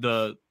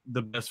the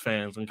best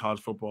fans in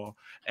college football,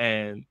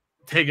 and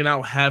taking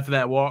out half of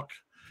that walk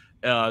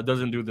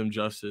doesn't do them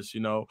justice.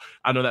 You know,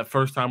 I know that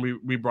first time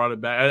we brought it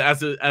back as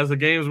the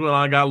games went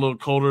on, got a little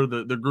colder.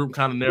 The group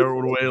kind of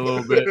narrowed away a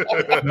little bit.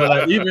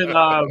 But even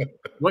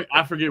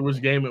I forget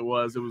which game it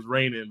was. It was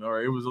raining,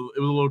 or it was a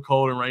little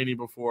cold and rainy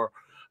before.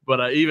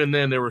 But even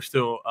then, there were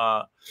still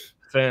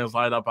fans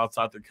lined up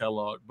outside the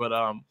Kellogg. But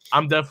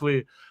I'm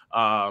definitely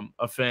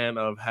a fan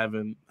of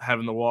having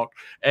the walk,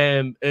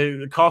 and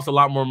it costs a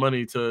lot more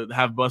money to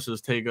have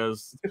buses take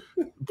us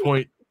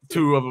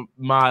 0.2 of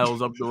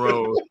miles up the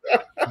road.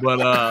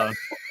 But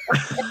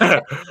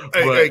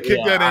kick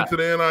that into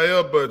the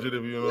NIL budget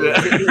if you know.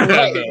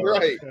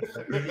 Right.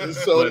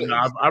 So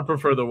I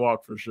prefer the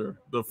walk for sure,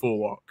 the full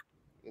walk.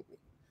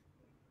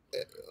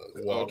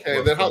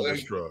 Okay, then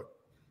Thunderstruck.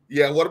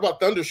 Yeah, what about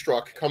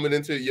Thunderstruck coming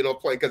into, you know,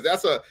 playing? Because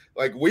that's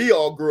we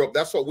all grew up.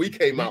 That's what we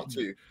came out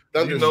to.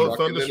 Thunderstruck. You know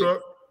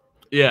Thunderstruck?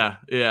 Yeah.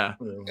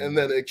 And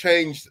then it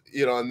changed,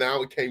 you know, and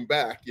now it came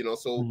back, you know.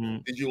 So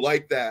did you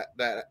like that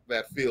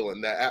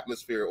feeling, that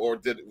atmosphere, or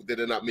did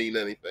it not mean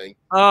anything?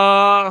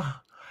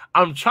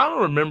 I'm trying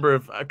to remember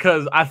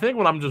because I think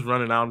when I'm just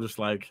running out, I'm just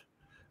like,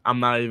 I'm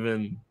not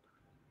even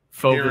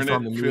focused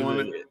on the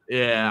music.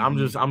 Yeah,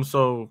 I'm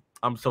so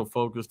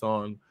focused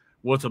on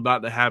what's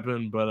about to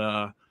happen.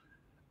 But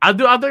I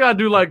do. I think I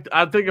do like.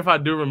 I think if I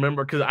do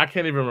remember, because I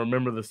can't even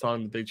remember the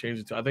song that they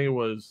changed it to. I think it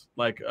was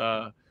like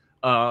a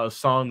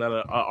song that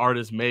an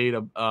artist made.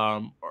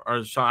 Or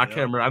a song, I can't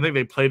remember. I think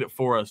they played it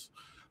for us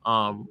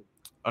a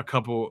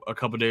couple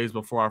days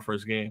before our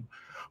first game.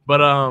 But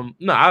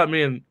no, I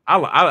mean,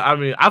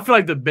 I feel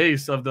like the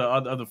bass of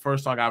the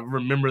first song, I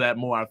remember that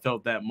more. I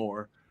felt that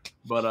more.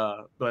 But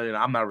you know,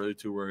 I'm not really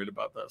too worried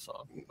about that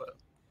song. But.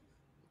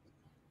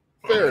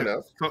 Fair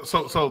enough.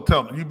 So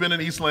tell me, you've been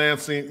in East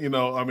Lansing. You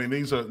know, I mean,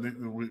 these are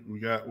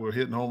we're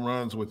hitting home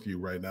runs with you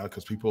right now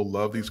because people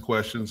love these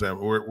questions and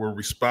we're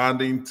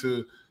responding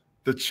to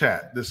the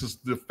chat. This is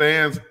the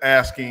fans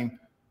asking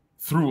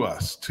through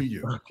us to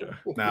you. Okay.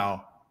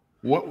 Now,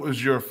 what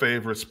was your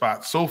favorite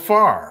spot so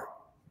far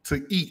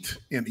to eat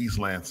in East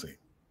Lansing?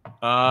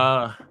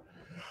 Okay,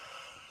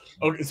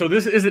 so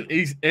this isn't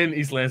in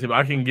East Lansing, but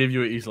I can give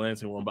you an East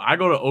Lansing one. But I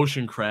go to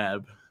Ocean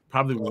Crab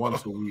probably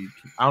once a week.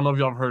 I don't know if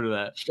y'all have heard of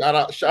that. Shout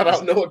out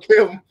Noah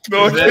Kim.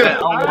 Noah Kim.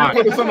 Oh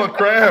Put us on a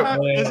crab.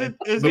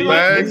 Is The it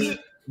bags?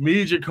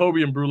 Me,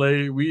 Jacoby, and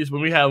Brule,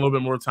 when we had a little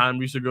bit more time,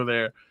 we used to go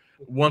there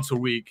once a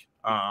week.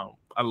 I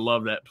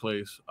love that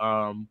place.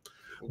 What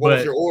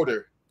was your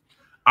order?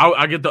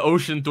 I get the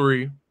Ocean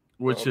 3,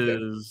 which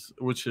is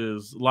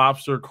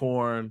lobster,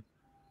 corn,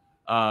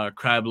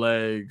 crab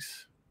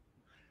legs,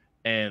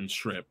 and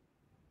shrimp.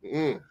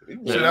 See,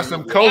 that's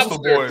them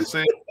coastal boys.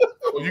 See,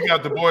 you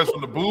got the boys from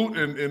the boot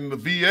and the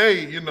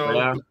VA, you know.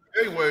 Yeah.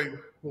 Anyway.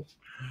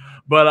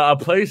 But a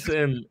place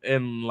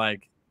in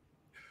like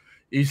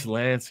East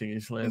Lansing.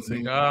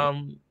 I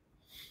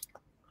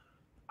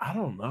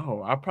don't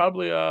know. I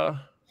probably I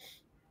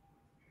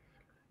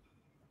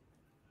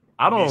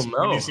don't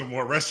know. We need some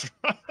more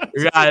restaurants.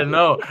 Yeah, I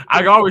know.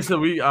 I always said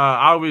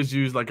I always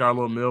use like our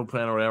little meal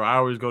plan or whatever. I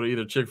always go to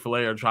either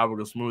Chick-fil-A or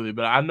Tropical Smoothie.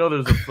 But I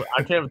know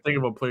I can't think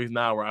of a place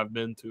now where I've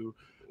been to.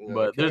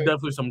 But there's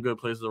definitely some good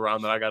places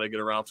around that I got to get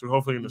around to.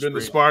 Hopefully in the spring.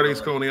 Been to Sparty's,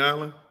 Coney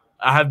Island?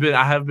 I have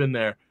been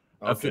there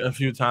a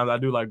few times. I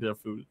do like their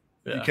food.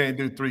 Yeah. You can't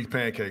do 3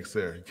 pancakes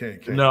there. You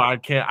can't. No, I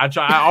can't.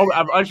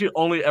 I've actually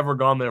only ever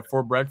gone there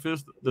for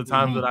breakfast. The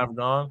times that I've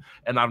gone,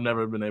 and I've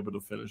never been able to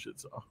finish it.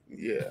 So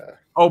yeah.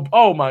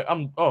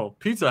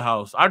 Pizza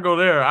House. I go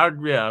there.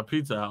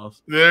 Pizza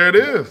House. There it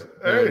is.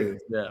 Hey.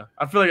 Yeah.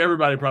 I feel like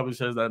everybody probably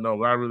says that. No,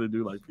 but I really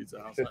do like Pizza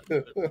House.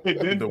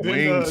 The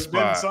wing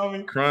spot,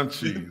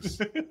 crunchies.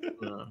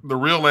 The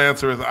real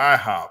answer is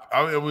IHOP.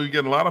 I mean, we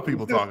get a lot of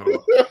people talking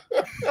about it.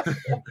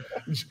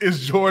 It's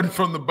Jordan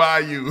from the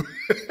Bayou.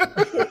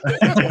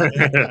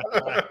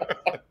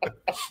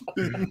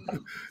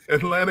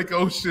 Atlantic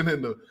Ocean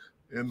in the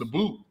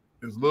boot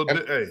is a little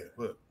bit. Hey,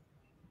 look.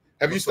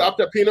 Have you stopped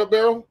at Peanut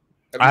Barrel?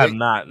 I have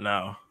not.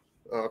 No.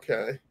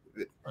 Okay.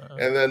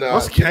 And then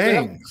what's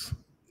Cane's?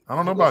 I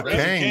don't know about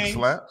Cane's.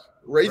 Slaps.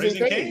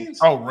 Raising Cane's.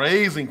 Oh,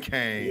 Raising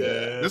Cane's.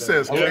 Yeah. This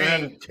says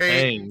Cane's.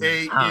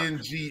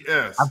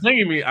 K-A-N-G-S. I'm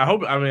thinking me. I've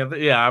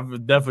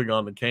definitely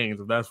gone to Cane's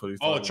if that's what he's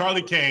talking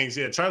Charlie Cane's.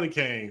 Yeah, Charlie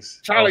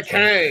Cane's. Charlie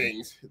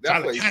Cane's.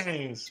 Charlie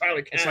Cane's.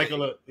 It's like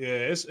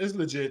it's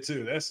legit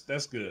too.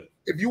 That's good.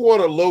 If you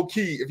want a low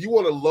key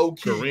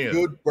Korean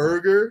good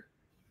burger,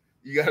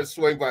 you got to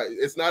swing by.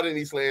 It's not in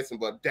East Lansing,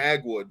 but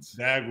Dagwoods.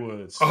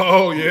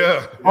 Oh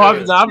yeah.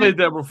 I've ate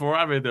there before.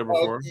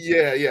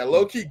 Yeah.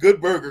 Low key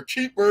good burger,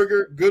 cheap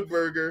burger, good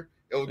burger.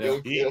 It'll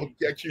get you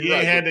right. He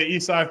ain't had the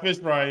East Side fish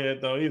fry yet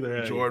though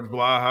either. Jordan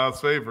Blaha's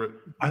favorite.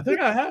 I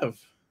think I have.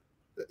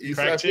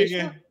 Crack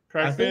chicken,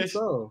 crack fish.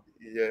 So.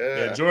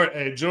 Yeah.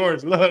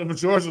 George. Look,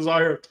 George was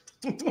out here.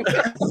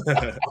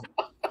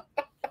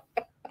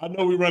 I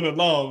know we running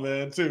long,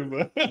 man, too,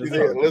 but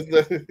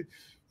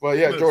But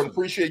yeah, Jordan,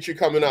 appreciate you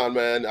coming on,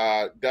 man.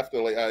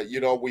 Definitely.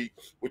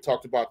 We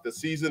talked about the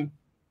season,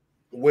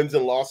 wins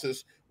and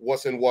losses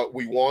wasn't what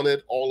we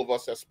wanted, all of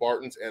us as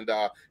Spartans. And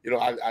I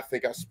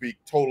think I speak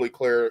totally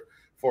clear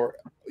for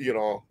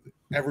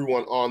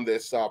everyone on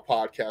this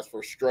podcast,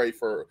 for Stray,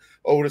 for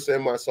Otis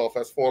and myself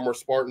as former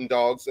Spartan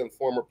Dawgs and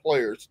former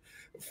players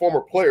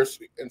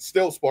and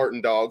still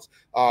Spartan Dawgs.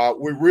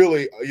 We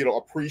really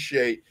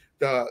appreciate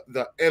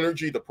the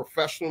energy, the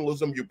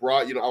professionalism you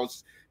brought. I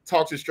was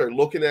talking to Stray,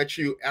 looking at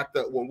you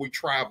when we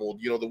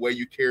traveled, the way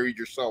you carried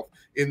yourself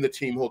in the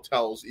team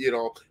hotels,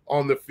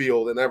 on the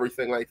field and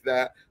everything like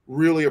that.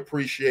 Really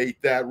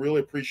appreciate that. Really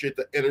appreciate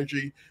the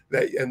energy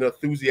and the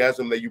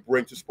enthusiasm that you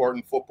bring to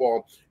Spartan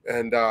football.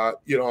 And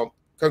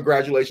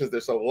congratulations.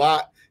 There's a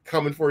lot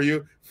coming for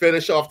you.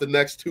 Finish off the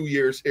next 2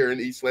 years here in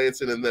East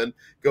Lansing, and then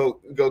go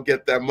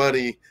get that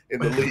money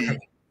in the league.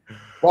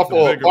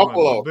 Buffalo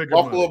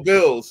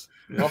Bills.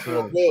 Yeah.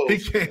 Buffalo Bills.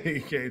 He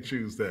can't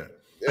choose that.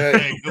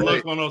 Hey, good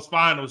luck on those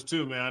finals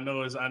too, man. I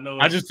know.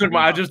 I just took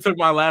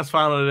my last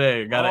final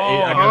today. I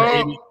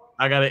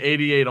got an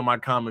 88 on my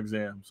comm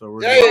exam. So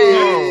we're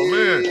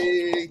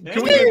man.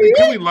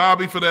 Can we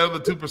lobby for that other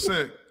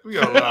 2%? We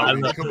got a lot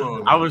of these. Come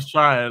on. I was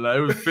trying. It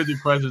was 50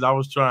 questions. I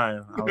was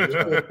trying.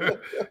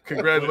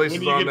 Congratulations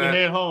when you on get that. To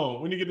head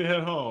home? When you get to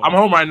head home? I'm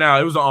home right now.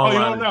 It was an online. Oh,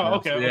 you're home now?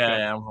 Exam. Okay.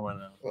 Yeah, I'm home right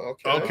now.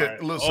 Okay,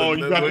 Right. listen. Oh,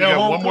 you got we that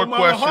got one more home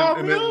question, home,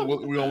 and then we're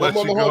gonna let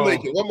What you Mama go.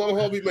 making? What Mama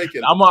Hall be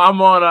making? I'm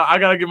on. I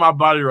gotta get my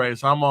body right,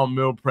 so I'm on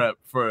meal prep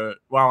for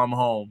while I'm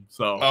home.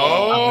 So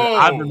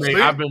I've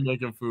been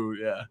making food.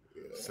 Yeah.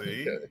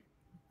 See,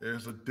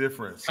 there's a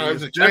difference.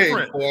 Times It's have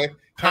different. changed, boy.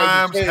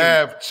 Times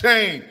have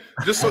changed.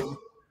 Just so.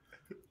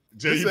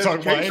 Jay, you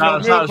talking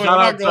about Shout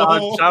out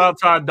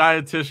to our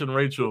dietitian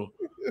Rachel.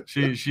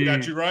 She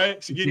got you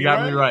right. She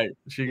got me right.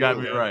 She got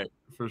me right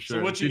for sure.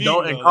 So what you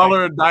don't eating, and call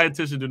her a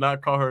dietitian. Do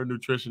not call her a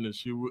nutritionist.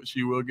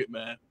 She will get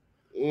mad.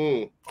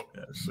 Mm.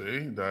 Yeah, see,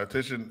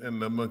 dietitian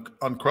and the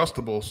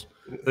Uncrustables.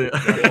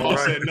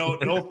 Said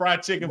no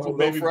fried chicken for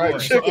baby boy.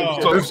 So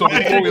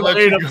before we let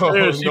you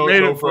go, she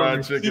made it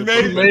fried chicken.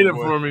 She made it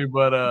for me,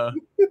 but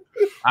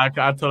I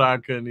told her I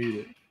couldn't eat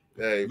it.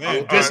 Hey,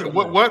 man,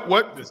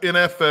 what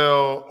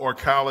NFL or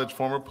college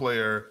former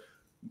player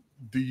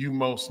do you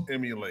most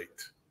emulate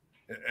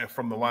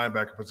from the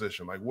linebacker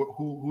position? Like,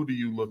 who do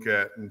you look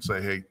at and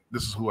say, hey,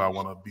 this is who I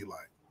want to be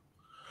like?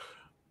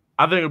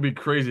 I think it'd be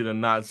crazy to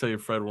not say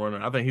Fred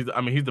Warner. I think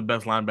he's the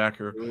best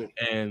linebacker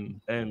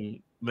in the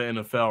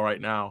NFL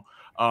right now.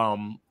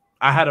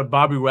 I had a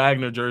Bobby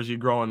Wagner jersey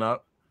growing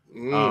up.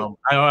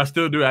 I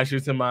still do, actually.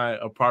 It's in my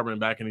apartment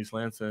back in East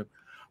Lansing.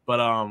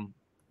 But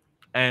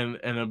and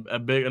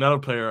another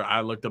player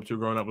I looked up to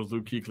growing up was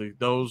Luke Kuechly.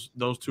 Those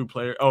two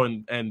players. Oh,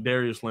 and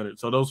Darius Leonard.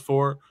 So those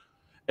four.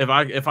 If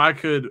I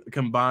could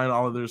combine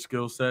all of their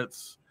skill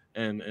sets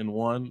in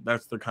one,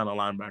 that's the kind of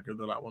linebacker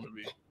that I want to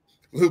be.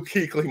 Luke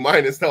Kuechly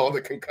minus all the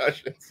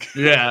concussions.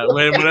 Yeah,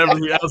 whatever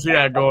else he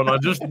had going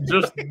on, just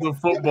the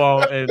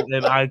football and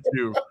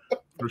IQ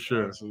for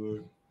sure.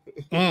 Absolutely.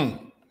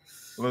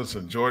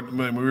 Listen, Jordan,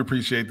 man, we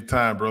appreciate the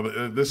time,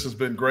 brother. This has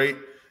been great.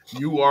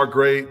 You are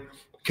great.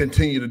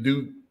 Continue to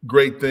do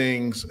great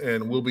things,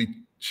 and we'll be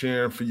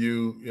cheering for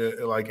you,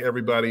 like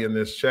everybody in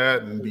this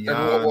chat and beyond.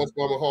 Everyone wants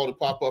Mama Hall to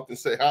pop up and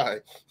say hi.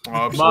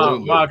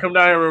 Absolutely. Ma, come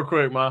down here real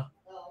quick, Ma.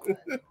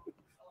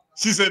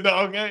 She said no.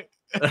 Okay.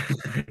 I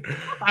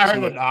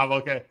heard it. No, I'm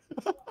okay.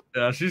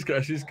 Yeah, she's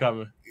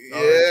coming.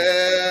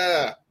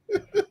 Yeah.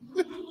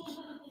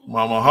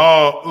 Mama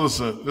Hall,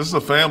 listen, this is a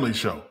family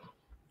show.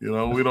 You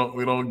know, we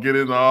don't get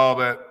into all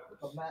that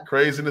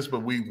craziness,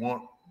 but we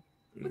want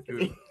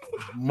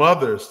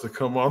mothers to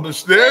come on the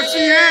stage. There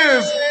she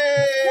is.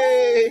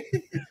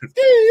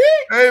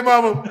 Hey,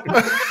 Mama.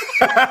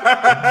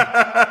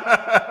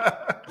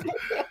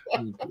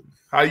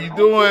 How you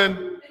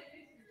doing?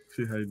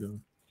 See how you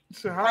doing?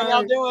 How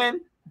y'all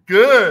doing?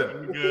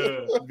 Good.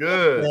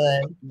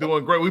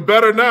 Doing great. We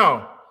better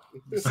now.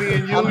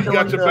 Seeing you, you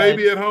got your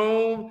baby at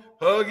home,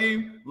 hug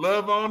him,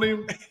 love on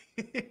him,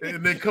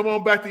 and then come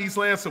on back to East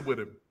Lansing with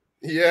him.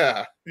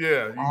 Yeah.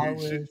 Yeah.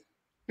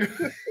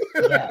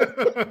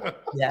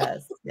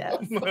 Yes.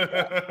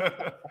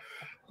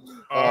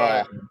 All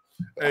right.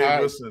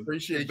 Hey, listen.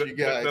 Appreciate you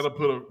guys.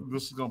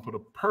 This is gonna put a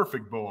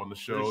perfect bow on the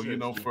show.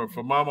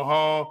 For Mama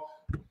Hall.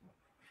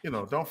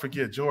 Don't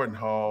forget Jordan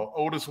Hall,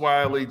 Otis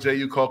Wiley,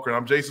 Jehuu Caulcrick.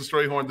 I'm Jason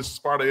Strayhorn. This is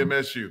Sparta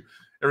MSU.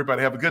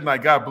 Everybody have a good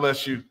night. God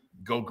bless you.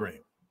 Go green.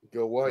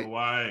 Go white. Go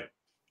white.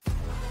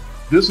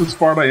 This is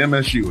Sparta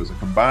MSU, is a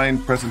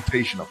combined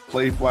presentation of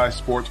Playfly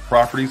Sports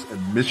Properties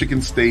and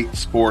Michigan State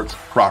Sports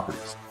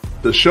Properties.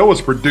 The show is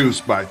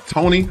produced by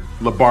Tony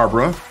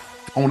LaBarbera,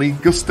 Tony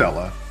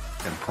Gustella,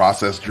 and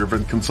Process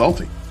Driven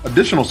Consulting.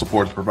 Additional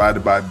support is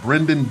provided by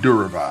Brendan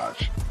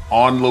Duravage.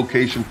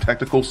 On-location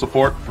technical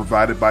support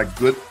provided by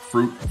Good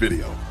Fruit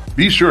Video.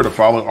 Be sure to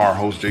follow our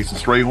host Jason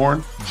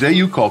Strayhorn,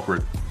 Jehuu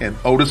Caulcrick, and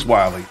Otis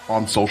Wiley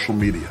on social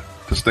media.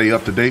 To stay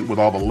up to date with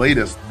all the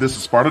latest This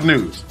is Sparta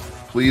news,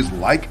 please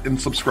like and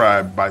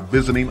subscribe by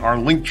visiting our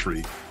link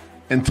tree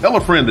and tell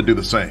a friend to do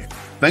the same.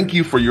 Thank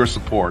you for your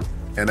support,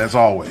 and as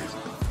always,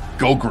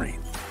 go green.